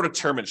that's sort of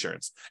term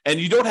insurance, and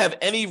you don't have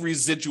any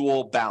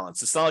residual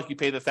balance. It's not like you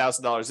pay the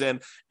 $1,000 in,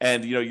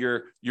 and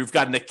you've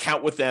got an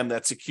account with them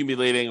that's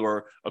accumulating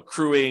or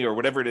accruing or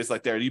whatever it is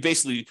like there. You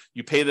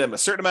pay them a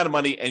certain amount of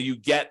money, and you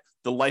get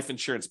the life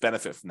insurance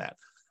benefit from that.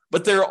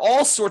 But there are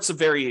all sorts of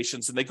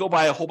variations, and they go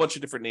by a whole bunch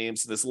of different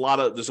names. And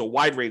there's a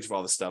wide range of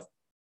all this stuff.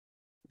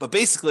 But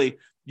basically,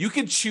 you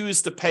can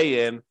choose to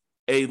pay in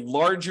a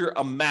larger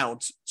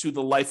amount to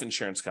the life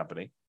insurance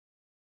company.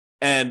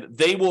 And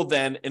they will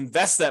then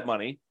invest that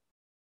money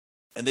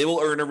and they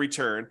will earn a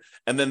return.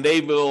 And then they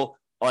will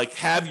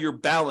have your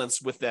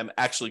balance with them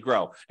actually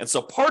grow. And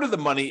so part of the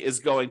money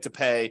is going to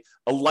pay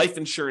a life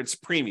insurance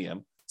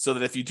premium so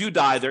that if you do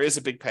die, there is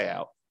a big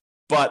payout.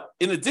 But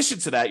in addition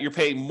to that, you're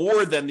paying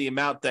more than the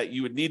amount that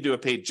you would need to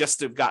have paid just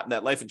to have gotten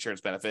that life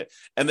insurance benefit.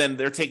 And then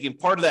they're taking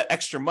part of that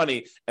extra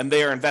money and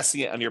they are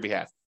investing it on your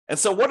behalf. And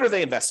so what are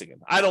they investing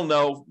in? I don't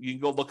know. You can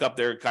go look up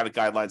their kind of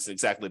guidelines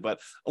exactly, but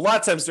a lot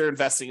of times they're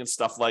investing in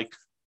stuff like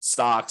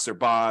stocks or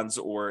bonds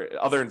or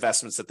other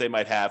investments that they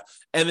might have.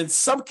 And in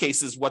some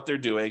cases, what they're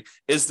doing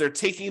is they're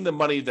taking the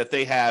money that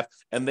they have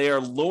and they are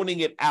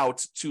loaning it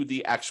out to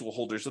the actual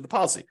holders of the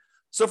policy.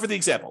 So for the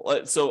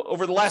example, so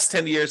over the last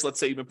 10 years, let's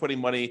say you've been putting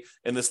money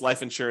in this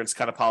life insurance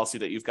kind of policy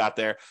that you've got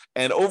there.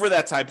 And over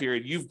that time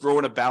period, you've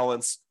grown a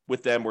balance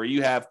with them where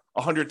you have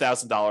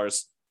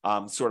 $100,000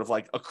 sort of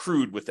like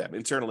accrued with them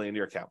internally in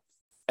your account.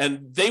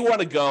 And they want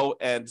to go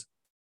and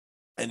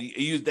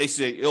they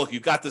say, look,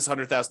 you've got this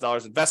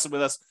 $100,000 invested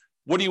with us.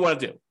 What do you want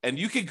to do? And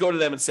you could go to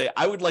them and say,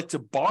 I would like to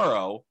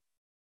borrow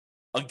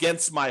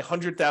against my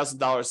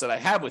 $100,000 that I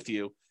have with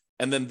you.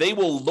 And then they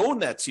will loan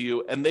that to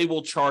you and they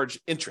will charge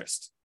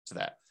interest to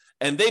that.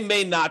 And they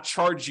may not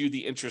charge you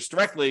the interest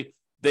directly.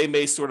 They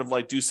may sort of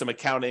like do some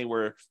accounting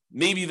where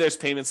maybe there's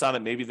payments on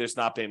it, maybe there's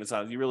not payments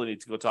on it. You really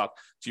need to go talk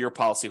to your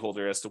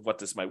policyholder as to what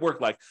this might work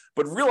like.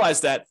 But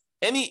realize that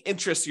any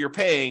interest you're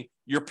paying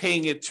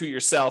it to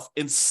yourself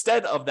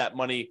instead of that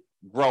money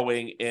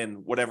growing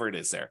in whatever it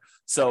is there.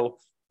 So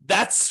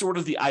that's sort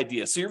of the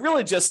idea. So you're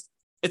really just,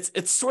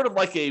 it's sort of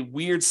like a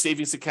weird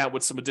savings account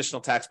with some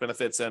additional tax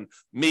benefits and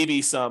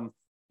maybe some,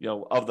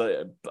 of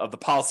the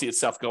policy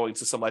itself going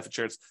to some life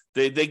insurance.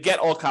 They get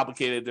all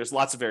complicated. There's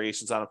lots of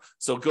variations on them.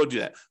 So go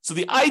do that. So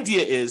the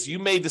idea is you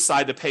may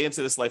decide to pay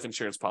into this life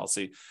insurance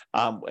policy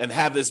and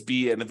have this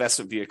be an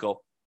investment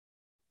vehicle.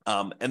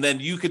 And then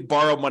you could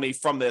borrow money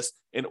from this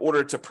in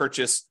order to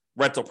purchase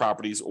rental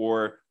properties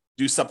or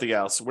do something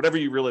else, whatever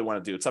you really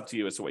want to do. It's up to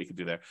you as to what you can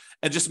do there.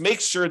 And just make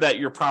sure that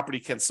your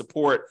property can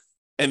support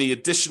any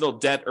additional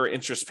debt or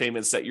interest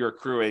payments that you're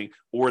accruing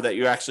or that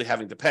you're actually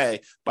having to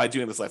pay by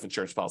doing this life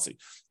insurance policy.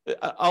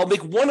 I'll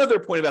make one other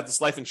point about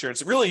this life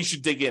insurance. Really, you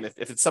should dig in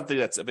if it's something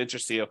that's of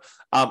interest to you.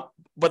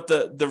 But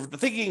the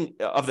thinking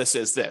of this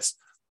is this.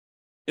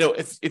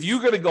 If you're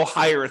going to go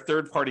hire a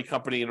third-party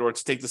company in order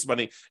to take this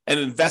money and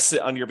invest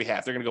it on your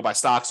behalf, they're going to go buy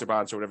stocks or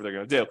bonds or whatever they're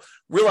going to do.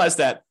 Realize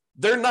that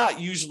they're not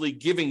usually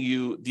giving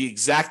you the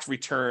exact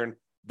return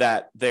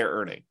that they're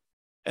earning.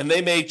 And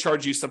they may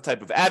charge you some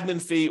type of admin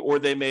fee, or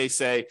they may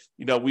say,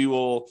 we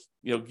will,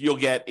 you'll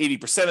get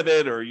 80% of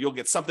it, or you'll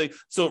get something.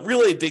 So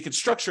really, they can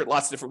structure it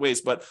lots of different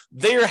ways, but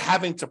they're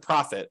having to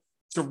profit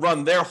to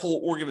run their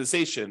whole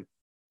organization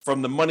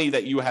from the money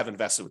that you have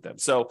invested with them.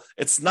 So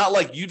it's not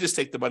like you just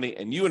take the money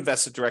and you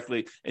invest it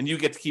directly and you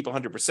get to keep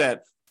 100%.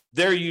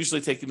 They're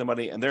usually taking the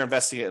money and they're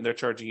investing it and they're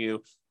charging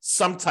you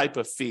some type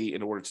of fee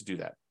in order to do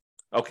that.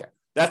 Okay,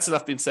 that's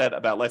enough being said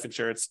about life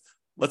insurance.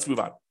 Let's move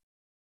on.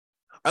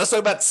 Let's talk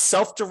about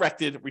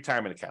self-directed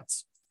retirement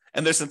accounts.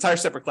 And there's an entire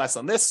separate class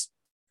on this.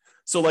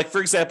 So like, for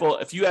example,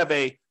 if you have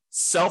a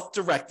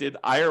self-directed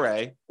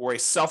IRA or a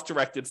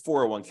self-directed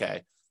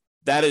 401k,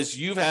 that is,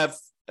 you have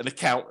an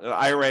account, an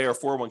IRA or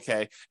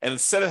 401k, and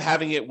instead of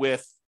having it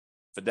with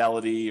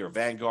Fidelity or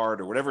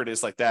Vanguard or whatever it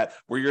is like that,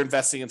 where you're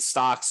investing in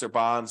stocks or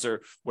bonds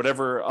or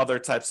whatever other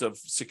types of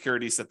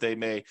securities that they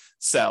may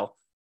sell,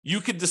 you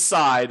could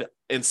decide,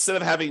 instead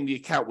of having the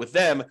account with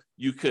them,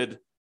 you could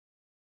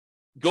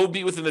go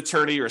be with an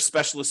attorney or a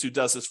specialist who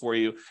does this for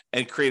you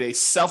and create a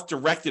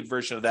self-directed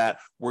version of that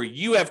where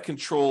you have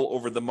control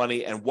over the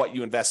money and what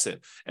you invest in.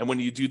 And when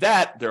you do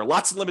that, there are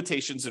lots of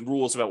limitations and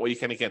rules about what you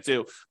can and can't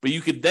do, but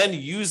you could then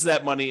use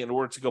that money in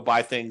order to go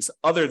buy things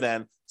other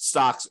than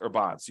stocks or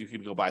bonds. You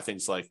could go buy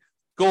things like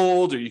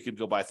gold, or you could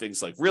go buy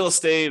things like real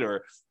estate,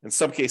 or in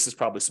some cases,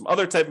 probably some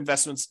other type of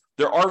investments.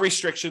 There are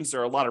restrictions.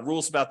 There are a lot of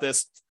rules about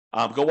this.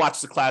 Go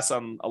watch the class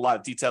on a lot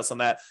of details on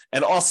that.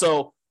 And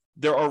also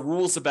there are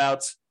rules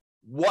about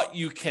what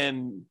you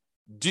can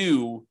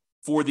do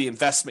for the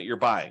investment you're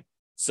buying.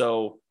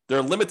 So there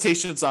are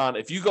limitations on,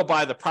 if you go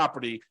buy the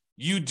property,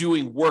 you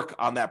doing work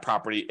on that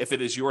property if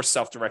it is your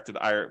self-directed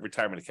IRA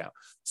retirement account.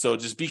 So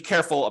just be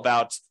careful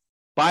about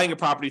buying a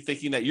property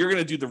thinking that you're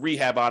going to do the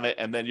rehab on it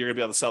and then you're going to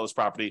be able to sell this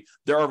property.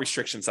 There are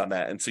restrictions on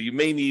that. And so you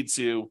may need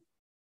to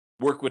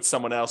work with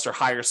someone else or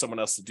hire someone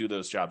else to do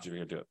those jobs if you're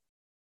going to do it.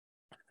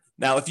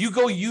 Now, if you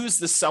go use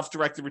this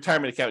self-directed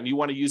retirement account and you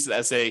want to use it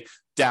as a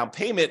down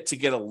payment to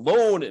get a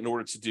loan in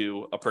order to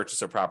do a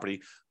purchase of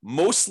property,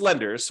 most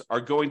lenders are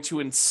going to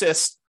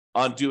insist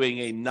on doing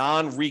a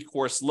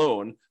non-recourse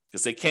loan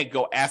because they can't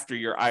go after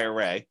your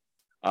IRA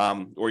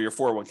or your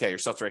 401k, your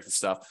self-directed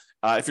stuff.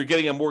 If you're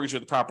getting a mortgage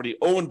with the property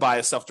owned by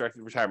a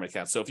self-directed retirement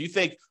account. So if you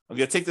think, I'm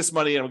going to take this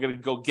money and I'm going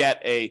to go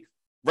get a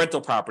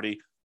rental property,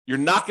 you're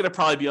not going to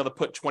probably be able to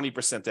put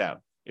 20% down.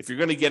 If you're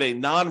going to get a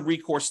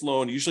non-recourse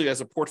loan, usually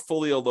as a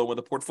portfolio loan with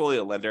a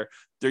portfolio lender,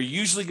 they're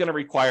usually going to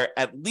require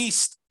at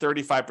least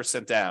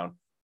 35% down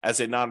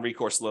as a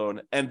non-recourse loan.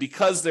 And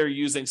because they're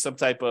using some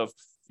type of,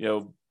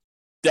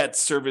 debt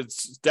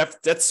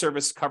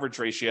service coverage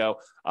ratio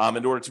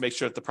in order to make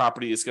sure that the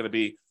property is going to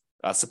be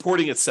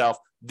supporting itself,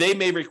 they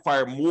may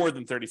require more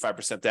than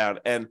 35% down.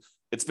 And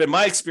it's been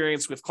my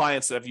experience with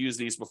clients that have used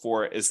these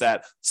before is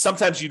that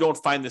sometimes you don't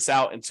find this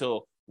out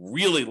until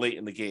really late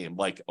in the game,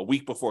 like a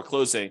week before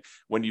closing,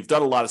 when you've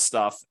done a lot of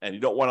stuff and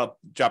you don't want to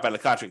drop out of the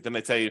contract. Then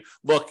they tell you,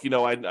 look,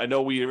 I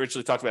know we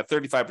originally talked about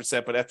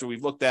 35%, but after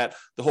we've looked at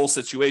the whole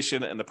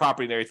situation and the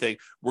property and everything,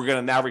 we're going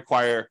to now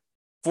require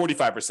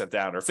 45%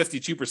 down or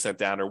 52%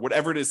 down or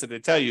whatever it is that they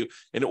tell you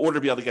in order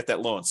to be able to get that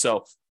loan.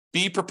 So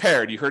be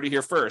prepared. You heard it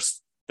here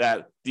first,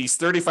 that these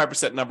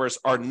 35% numbers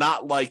are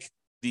not like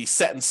the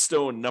set in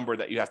stone number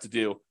that you have to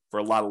do for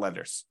a lot of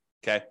lenders.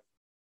 Okay.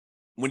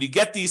 When you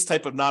get these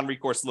type of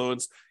non-recourse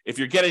loans, if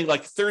you're getting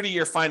like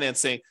 30-year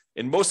financing,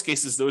 in most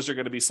cases, those are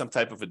going to be some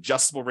type of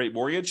adjustable rate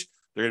mortgage.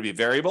 They're going to be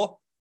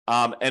variable.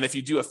 And if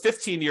you do a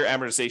 15-year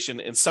amortization,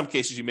 in some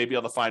cases, you may be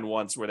able to find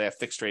ones where they have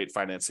fixed rate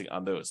financing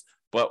on those.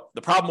 But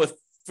the problem with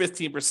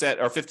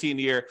 15% or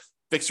 15-year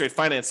fixed rate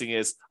financing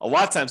is a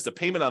lot of times the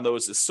payment on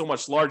those is so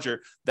much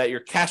larger that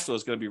your cash flow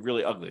is going to be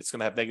really ugly. It's going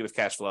to have negative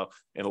cash flow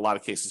in a lot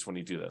of cases when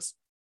you do this.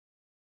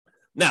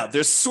 Now,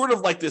 there's sort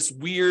of like this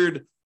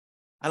weird,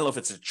 I don't know if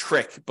it's a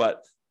trick,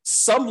 but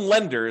some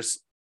lenders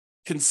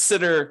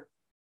consider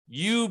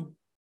you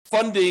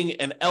funding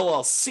an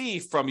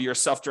LLC from your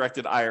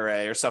self-directed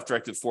IRA or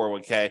self-directed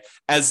 401k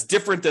as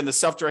different than the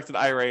self-directed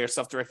IRA or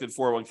self-directed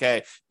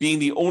 401k being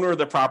the owner of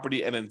the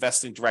property and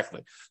investing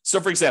directly. So,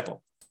 for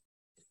example,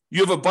 you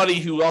have a buddy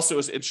who also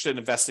is interested in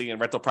investing in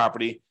rental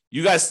property.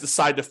 You guys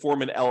decide to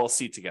form an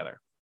LLC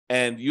together.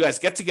 And you guys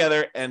get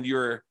together and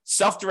your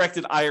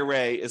self-directed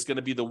IRA is going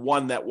to be the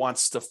one that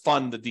wants to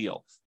fund the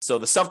deal. So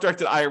the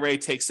self-directed IRA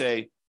takes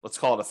let's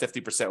call it a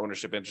 50%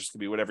 ownership interest, could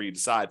be whatever you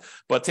decide,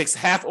 but it takes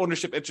half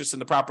ownership interest in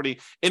the property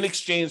in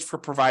exchange for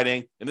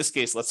providing, in this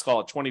case, let's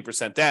call it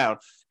 20% down.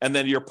 And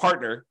then your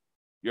partner,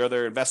 your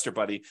other investor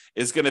buddy,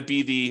 is going to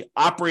be the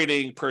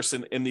operating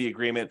person in the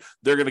agreement.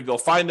 They're going to go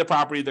find the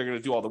property. They're going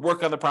to do all the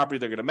work on the property.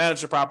 They're going to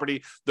manage the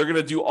property. They're going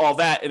to do all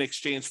that in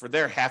exchange for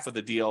their half of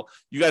the deal.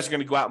 You guys are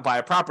going to go out and buy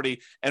a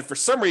property. And for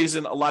some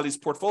reason, a lot of these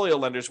portfolio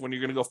lenders, when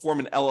you're going to go form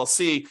an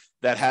LLC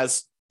that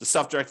has the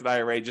self-directed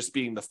IRA just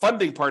being the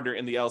funding partner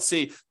in the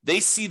LLC, they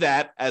see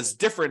that as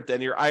different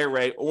than your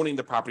IRA owning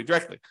the property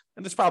directly.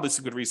 And there's probably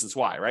some good reasons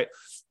why, right?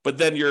 But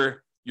then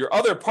your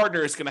other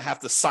partner is going to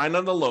have to sign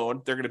on the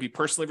loan. They're going to be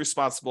personally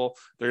responsible.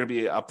 They're going to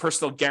be a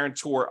personal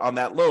guarantor on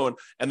that loan.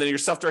 And then your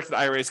self-directed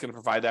IRA is going to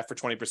provide that for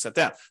 20%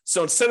 down.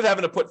 So instead of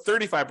having to put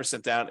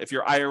 35% down, if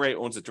your IRA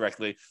owns it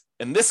directly,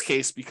 in this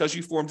case, because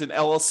you formed an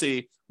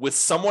LLC with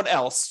someone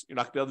else, you're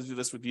not going to be able to do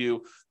this with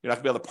you. You're not going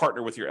to be able to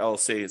partner with your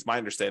LLC, is my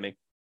understanding.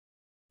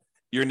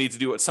 You need to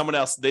do it with someone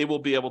else. They will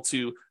be able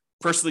to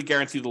personally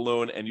guarantee the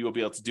loan, and you will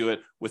be able to do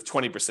it with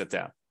 20%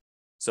 down.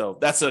 So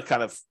that's a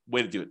kind of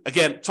way to do it.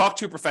 Again, talk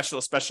to a professional,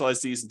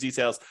 specialize these in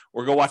details,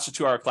 or go watch the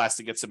 2-hour class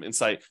to get some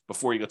insight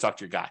before you go talk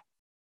to your guy.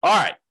 All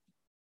right.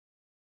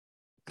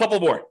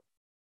 Couple more.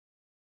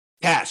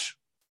 Cash.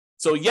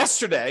 So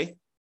yesterday,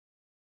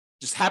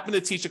 just happened to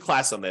teach a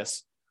class on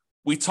this.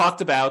 We talked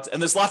about, and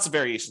there's lots of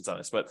variations on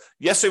this, but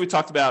yesterday we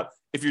talked about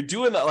if you're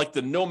doing like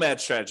the nomad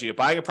strategy of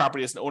buying a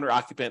property as an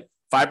owner-occupant,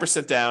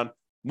 5% down,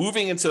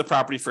 moving into the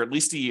property for at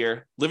least a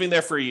year, living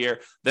there for a year.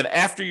 Then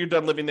after you're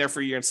done living there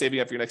for a year and saving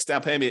up your next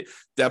down payment,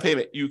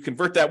 you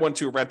convert that one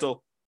to a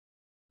rental.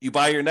 You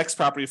buy your next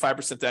property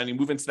 5% down, you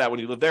move into that one,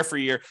 you live there for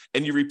a year,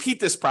 and you repeat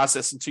this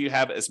process until you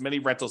have as many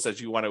rentals as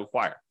you want to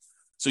acquire.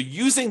 So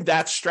using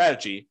that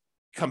strategy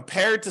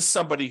compared to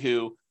somebody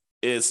who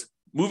is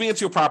moving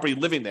into a property,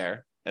 living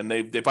there, and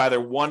they buy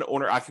their one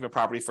owner-occupant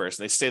property first,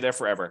 and they stay there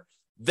forever.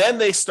 Then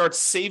they start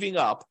saving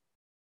up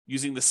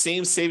using the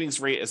same savings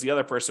rate as the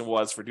other person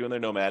was for doing their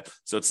nomad.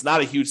 So it's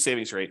not a huge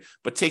savings rate,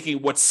 but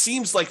taking what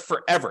seems like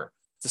forever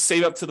to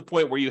save up to the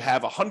point where you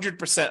have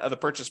 100% of the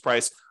purchase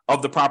price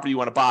of the property you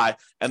want to buy,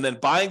 and then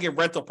buying a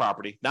rental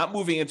property, not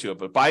moving into it,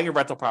 but buying a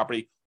rental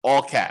property,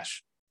 all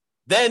cash.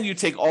 Then you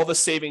take all the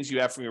savings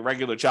you have from your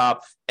regular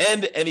job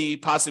and any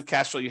positive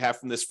cash flow you have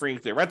from this free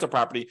and clear rental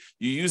property,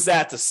 you use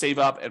that to save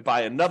up and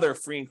buy another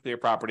free and clear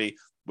property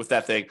with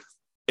that thing.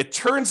 It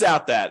turns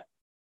out that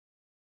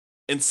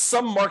in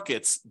some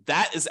markets,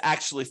 that is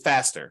actually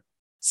faster,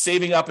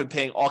 saving up and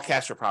paying all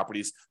cash for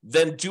properties,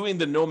 than doing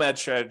the nomad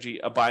strategy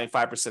of buying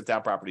 5%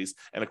 down properties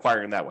and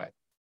acquiring that way.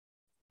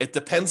 It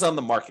depends on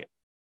the market.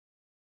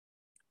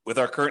 With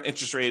our current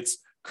interest rates,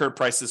 current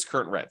prices,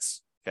 current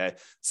rents. Okay,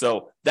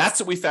 so that's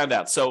what we found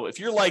out. So if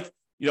you're like,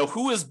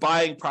 who is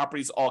buying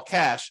properties all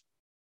cash?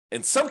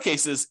 In some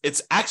cases,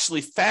 it's actually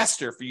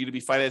faster for you to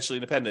be financially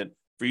independent,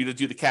 for you to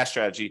do the cash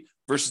strategy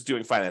versus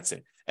doing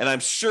financing. And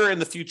I'm sure in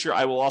the future,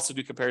 I will also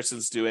do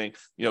comparisons doing,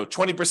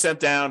 20%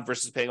 down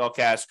versus paying all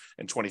cash,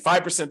 and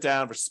 25%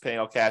 down versus paying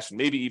all cash, and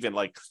maybe even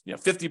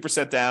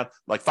 50% down,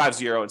 like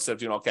 50 instead of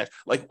doing all cash.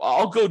 Like,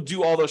 I'll go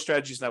do all those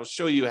strategies and I will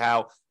show you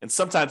how, and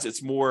sometimes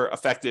it's more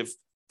effective,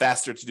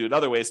 faster to do it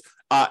other ways.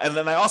 And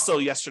then I also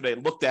yesterday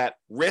looked at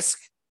risk,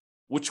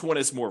 which one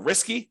is more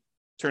risky.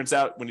 Turns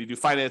out when you do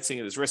financing,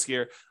 it is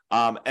riskier.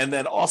 And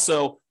then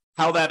also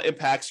how that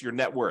impacts your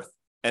net worth.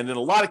 And in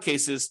a lot of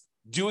cases,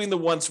 doing the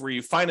ones where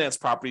you finance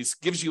properties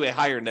gives you a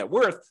higher net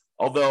worth,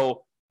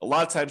 although a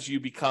lot of times you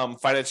become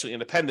financially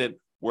independent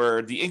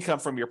where the income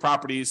from your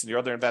properties and your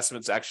other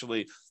investments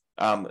actually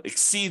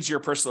exceeds your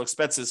personal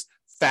expenses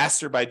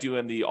faster by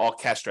doing the all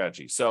cash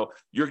strategy. So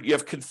you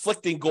have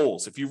conflicting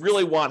goals. If you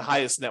really want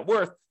highest net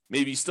worth,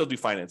 maybe you still do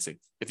financing.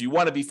 If you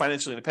want to be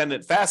financially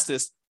independent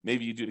fastest,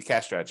 maybe you do the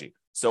cash strategy.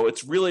 So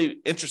it's really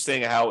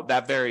interesting how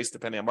that varies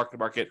depending on market to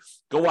market.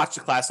 Go watch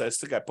the class. I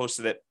think I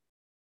posted it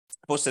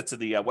to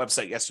the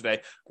website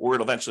yesterday, or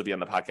it'll eventually be on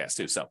the podcast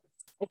too. So,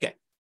 okay.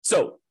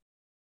 So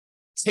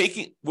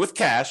taking with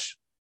cash,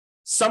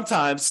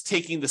 sometimes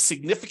taking the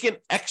significant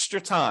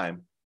extra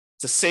time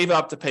to save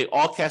up to pay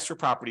all cash for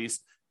properties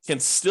can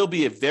still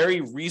be a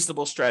very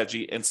reasonable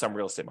strategy in some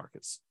real estate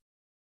markets.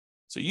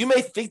 So you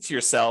may think to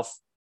yourself,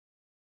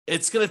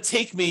 it's going to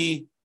take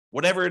me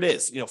whatever it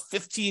is,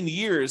 15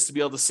 years to be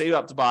able to save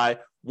up to buy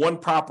one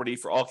property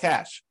for all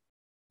cash.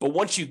 But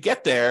once you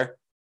get there,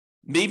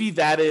 maybe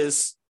that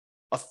is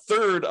a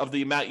third of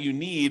the amount you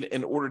need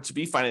in order to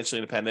be financially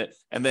independent.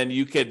 And then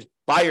you could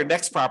buy your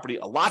next property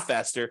a lot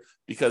faster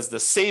because the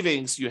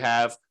savings you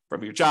have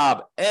from your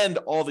job and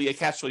all the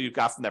cash flow you've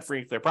got from that free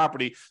and clear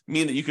property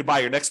mean that you could buy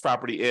your next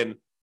property in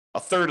a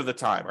third of the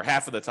time or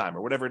half of the time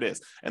or whatever it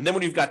is. And then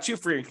when you've got two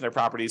free and clear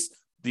properties,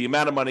 the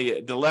amount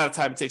of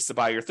time it takes to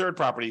buy your third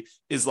property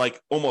is like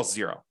almost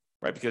zero,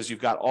 right? Because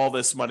you've got all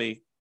this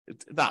money,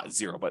 not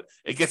zero, but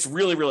it gets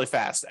really, really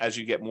fast as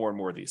you get more and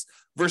more of these.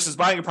 Versus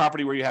buying a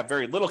property where you have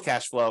very little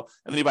cash flow,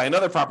 and then you buy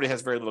another property that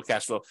has very little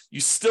cash flow.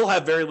 You still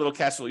have very little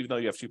cash flow, even though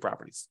you have two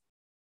properties.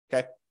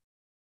 Okay.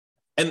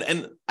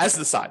 And as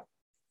an aside,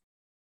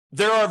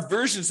 there are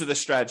versions of this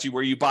strategy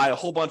where you buy a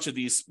whole bunch of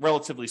these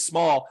relatively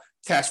small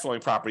cash flowing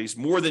properties,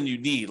 more than you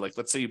need. Like,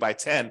 let's say you buy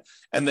 10,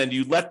 and then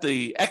you let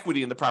the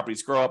equity in the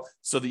properties grow up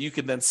so that you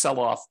can then sell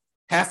off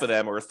half of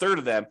them or a third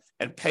of them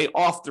and pay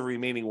off the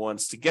remaining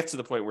ones to get to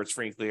the point where it's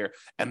free and clear.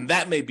 And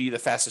that may be the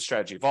fastest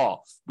strategy of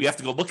all. We have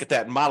to go look at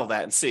that and model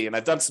that and see. And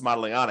I've done some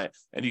modeling on it,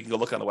 and you can go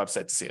look on the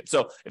website to see it.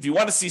 So if you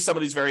want to see some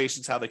of these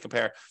variations, how they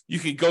compare, you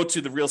can go to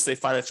the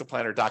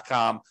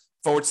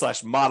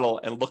realestatefinancialplanner.com/model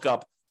and look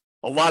up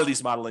a lot of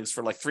these modelings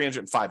for like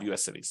 305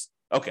 US cities.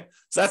 Okay,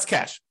 so that's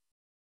cash.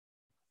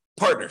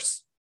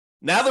 Partners.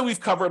 Now that we've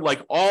covered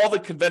like all the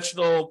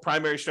conventional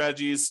primary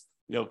strategies,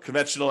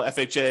 conventional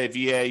FHA,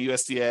 VA,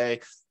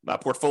 USDA,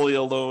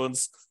 portfolio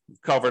loans,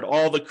 we've covered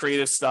all the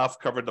creative stuff,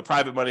 covered the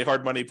private money,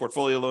 hard money,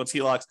 portfolio loans,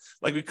 HELOCs,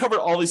 like we covered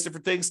all these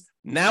different things.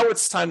 Now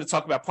it's time to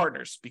talk about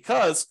partners,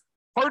 because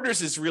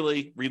partners is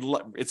really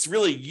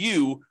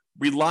you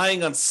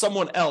relying on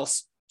someone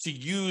else to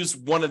use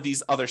one of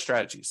these other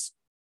strategies,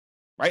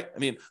 right? I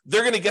mean,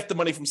 they're going to get the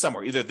money from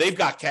somewhere. Either they've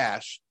got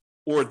cash,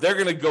 or they're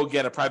going to go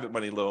get a private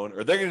money loan,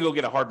 or they're going to go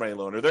get a hard money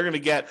loan, or they're going to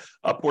get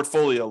a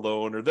portfolio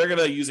loan, or they're going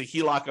to use a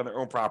HELOC on their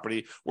own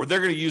property, or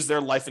they're going to use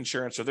their life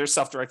insurance or their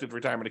self-directed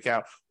retirement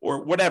account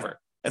or whatever.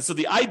 And so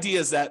the idea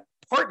is that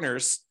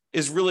partners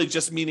is really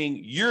just meaning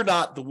you're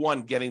not the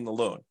one getting the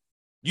loan.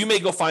 You may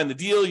go find the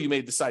deal. You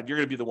may decide you're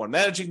going to be the one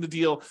managing the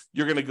deal.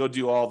 You're going to go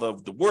do all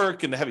the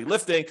work and the heavy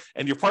lifting,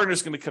 and your partner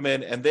is going to come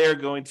in and they're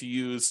going to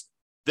use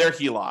their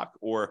HELOC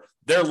or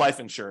their life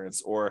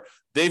insurance, or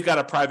they've got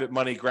a private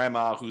money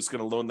grandma who's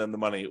going to loan them the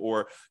money,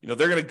 or, they're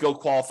going to go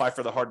qualify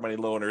for the hard money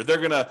loan, or they're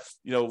going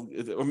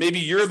to, or maybe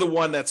you're the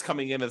one that's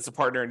coming in as a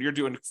partner and you're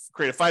doing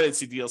creative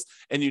financing deals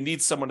and you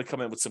need someone to come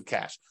in with some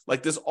cash.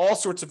 Like, there's all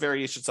sorts of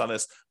variations on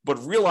this,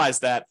 but realize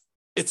that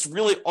it's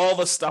really all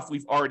the stuff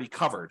we've already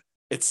covered.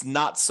 It's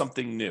not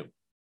something new.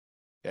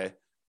 Okay.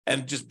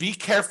 And just be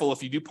careful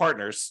if you do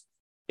partners.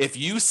 If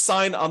you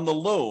sign on the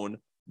loan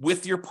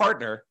with your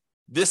partner,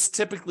 this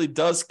typically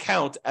does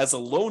count as a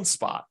loan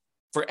spot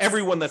for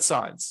everyone that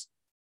signs.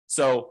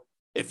 So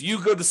if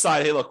you go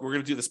decide, hey, look, we're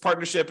going to do this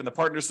partnership, and the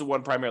partner's the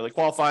one primarily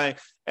qualifying,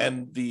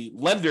 and the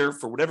lender,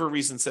 for whatever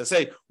reason, says,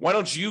 hey, why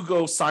don't you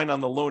go sign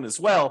on the loan as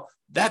well?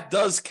 That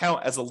does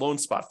count as a loan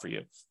spot for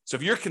you. So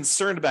if you're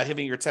concerned about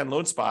hitting your 10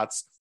 loan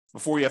spots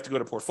before you have to go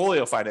to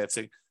portfolio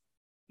financing,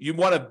 you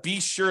want to be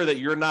sure that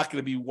you're not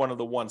going to be one of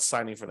the ones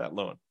signing for that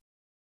loan.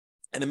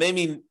 And it may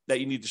mean that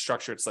you need to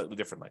structure it slightly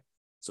differently.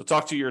 So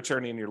talk to your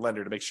attorney and your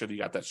lender to make sure that you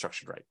got that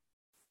structured right.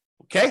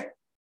 Okay?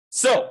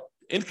 So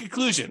in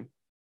conclusion,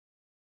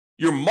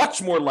 you're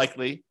much more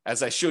likely,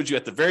 as I showed you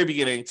at the very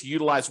beginning, to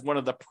utilize one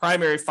of the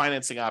primary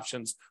financing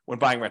options when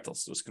buying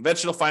rentals. So it's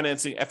conventional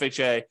financing,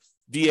 FHA,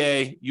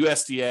 VA,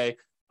 USDA,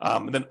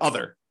 and then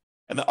other.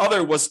 And the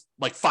other was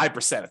like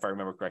 5%, if I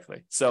remember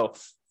correctly. So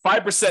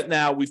 5%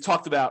 now, we've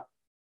talked about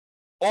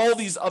all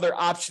these other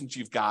options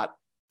you've got,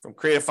 from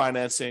creative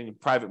financing,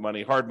 private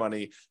money, hard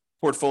money,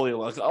 portfolio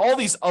loans, all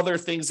these other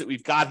things that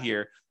we've got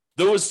here,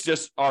 those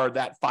just are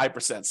that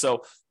 5%.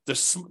 So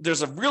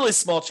there's a really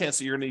small chance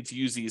that you're going to need to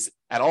use these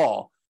at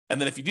all. And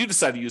then if you do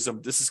decide to use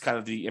them, this is kind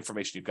of the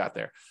information you've got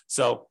there.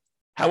 So,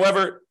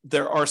 however,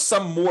 there are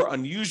some more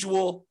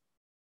unusual,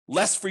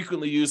 less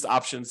frequently used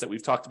options that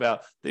we've talked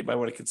about that you might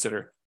want to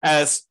consider,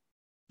 as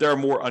there are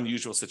more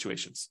unusual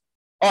situations.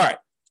 All right,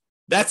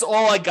 that's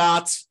all I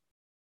got.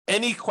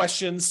 Any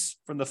questions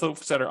from the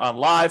folks that are on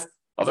live?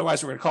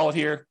 Otherwise, we're going to call it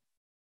here.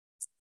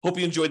 Hope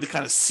you enjoyed the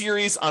kind of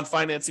series on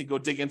financing. Go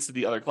dig into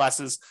the other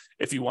classes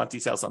if you want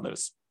details on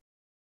those.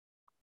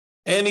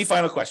 Any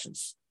final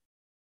questions?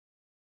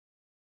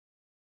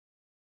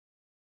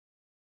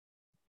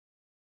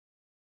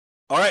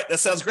 All right, that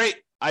sounds great.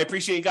 I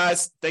appreciate you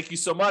guys. Thank you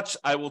so much.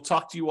 I will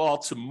talk to you all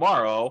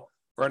tomorrow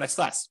for our next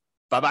class.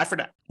 Bye-bye for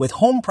now. With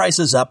home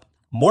prices up,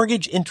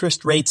 mortgage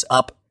interest rates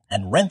up,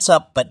 and rents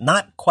up, but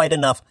not quite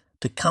enough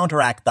to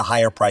counteract the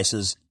higher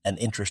prices and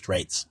interest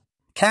rates,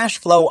 cash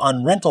flow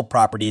on rental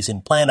properties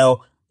in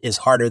Plano is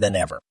harder than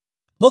ever.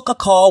 Book a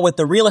call with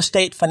the Real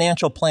Estate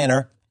Financial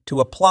Planner to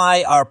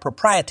apply our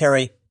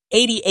proprietary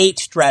 88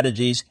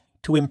 strategies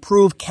to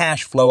improve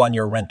cash flow on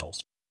your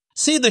rentals.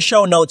 See the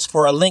show notes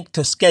for a link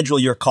to schedule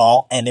your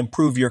call and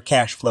improve your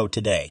cash flow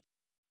today.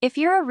 If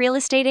you're a real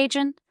estate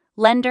agent,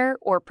 lender,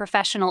 or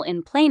professional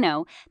in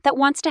Plano that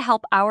wants to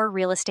help our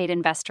real estate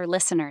investor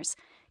listeners,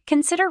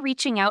 consider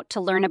reaching out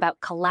to learn about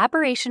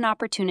collaboration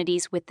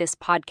opportunities with this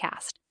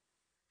podcast.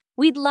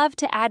 We'd love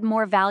to add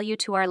more value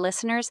to our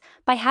listeners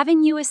by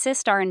having you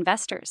assist our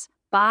investors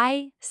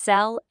buy,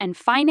 sell, and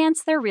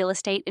finance their real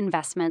estate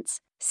investments.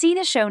 See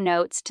the show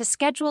notes to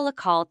schedule a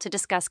call to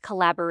discuss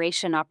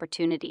collaboration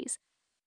opportunities.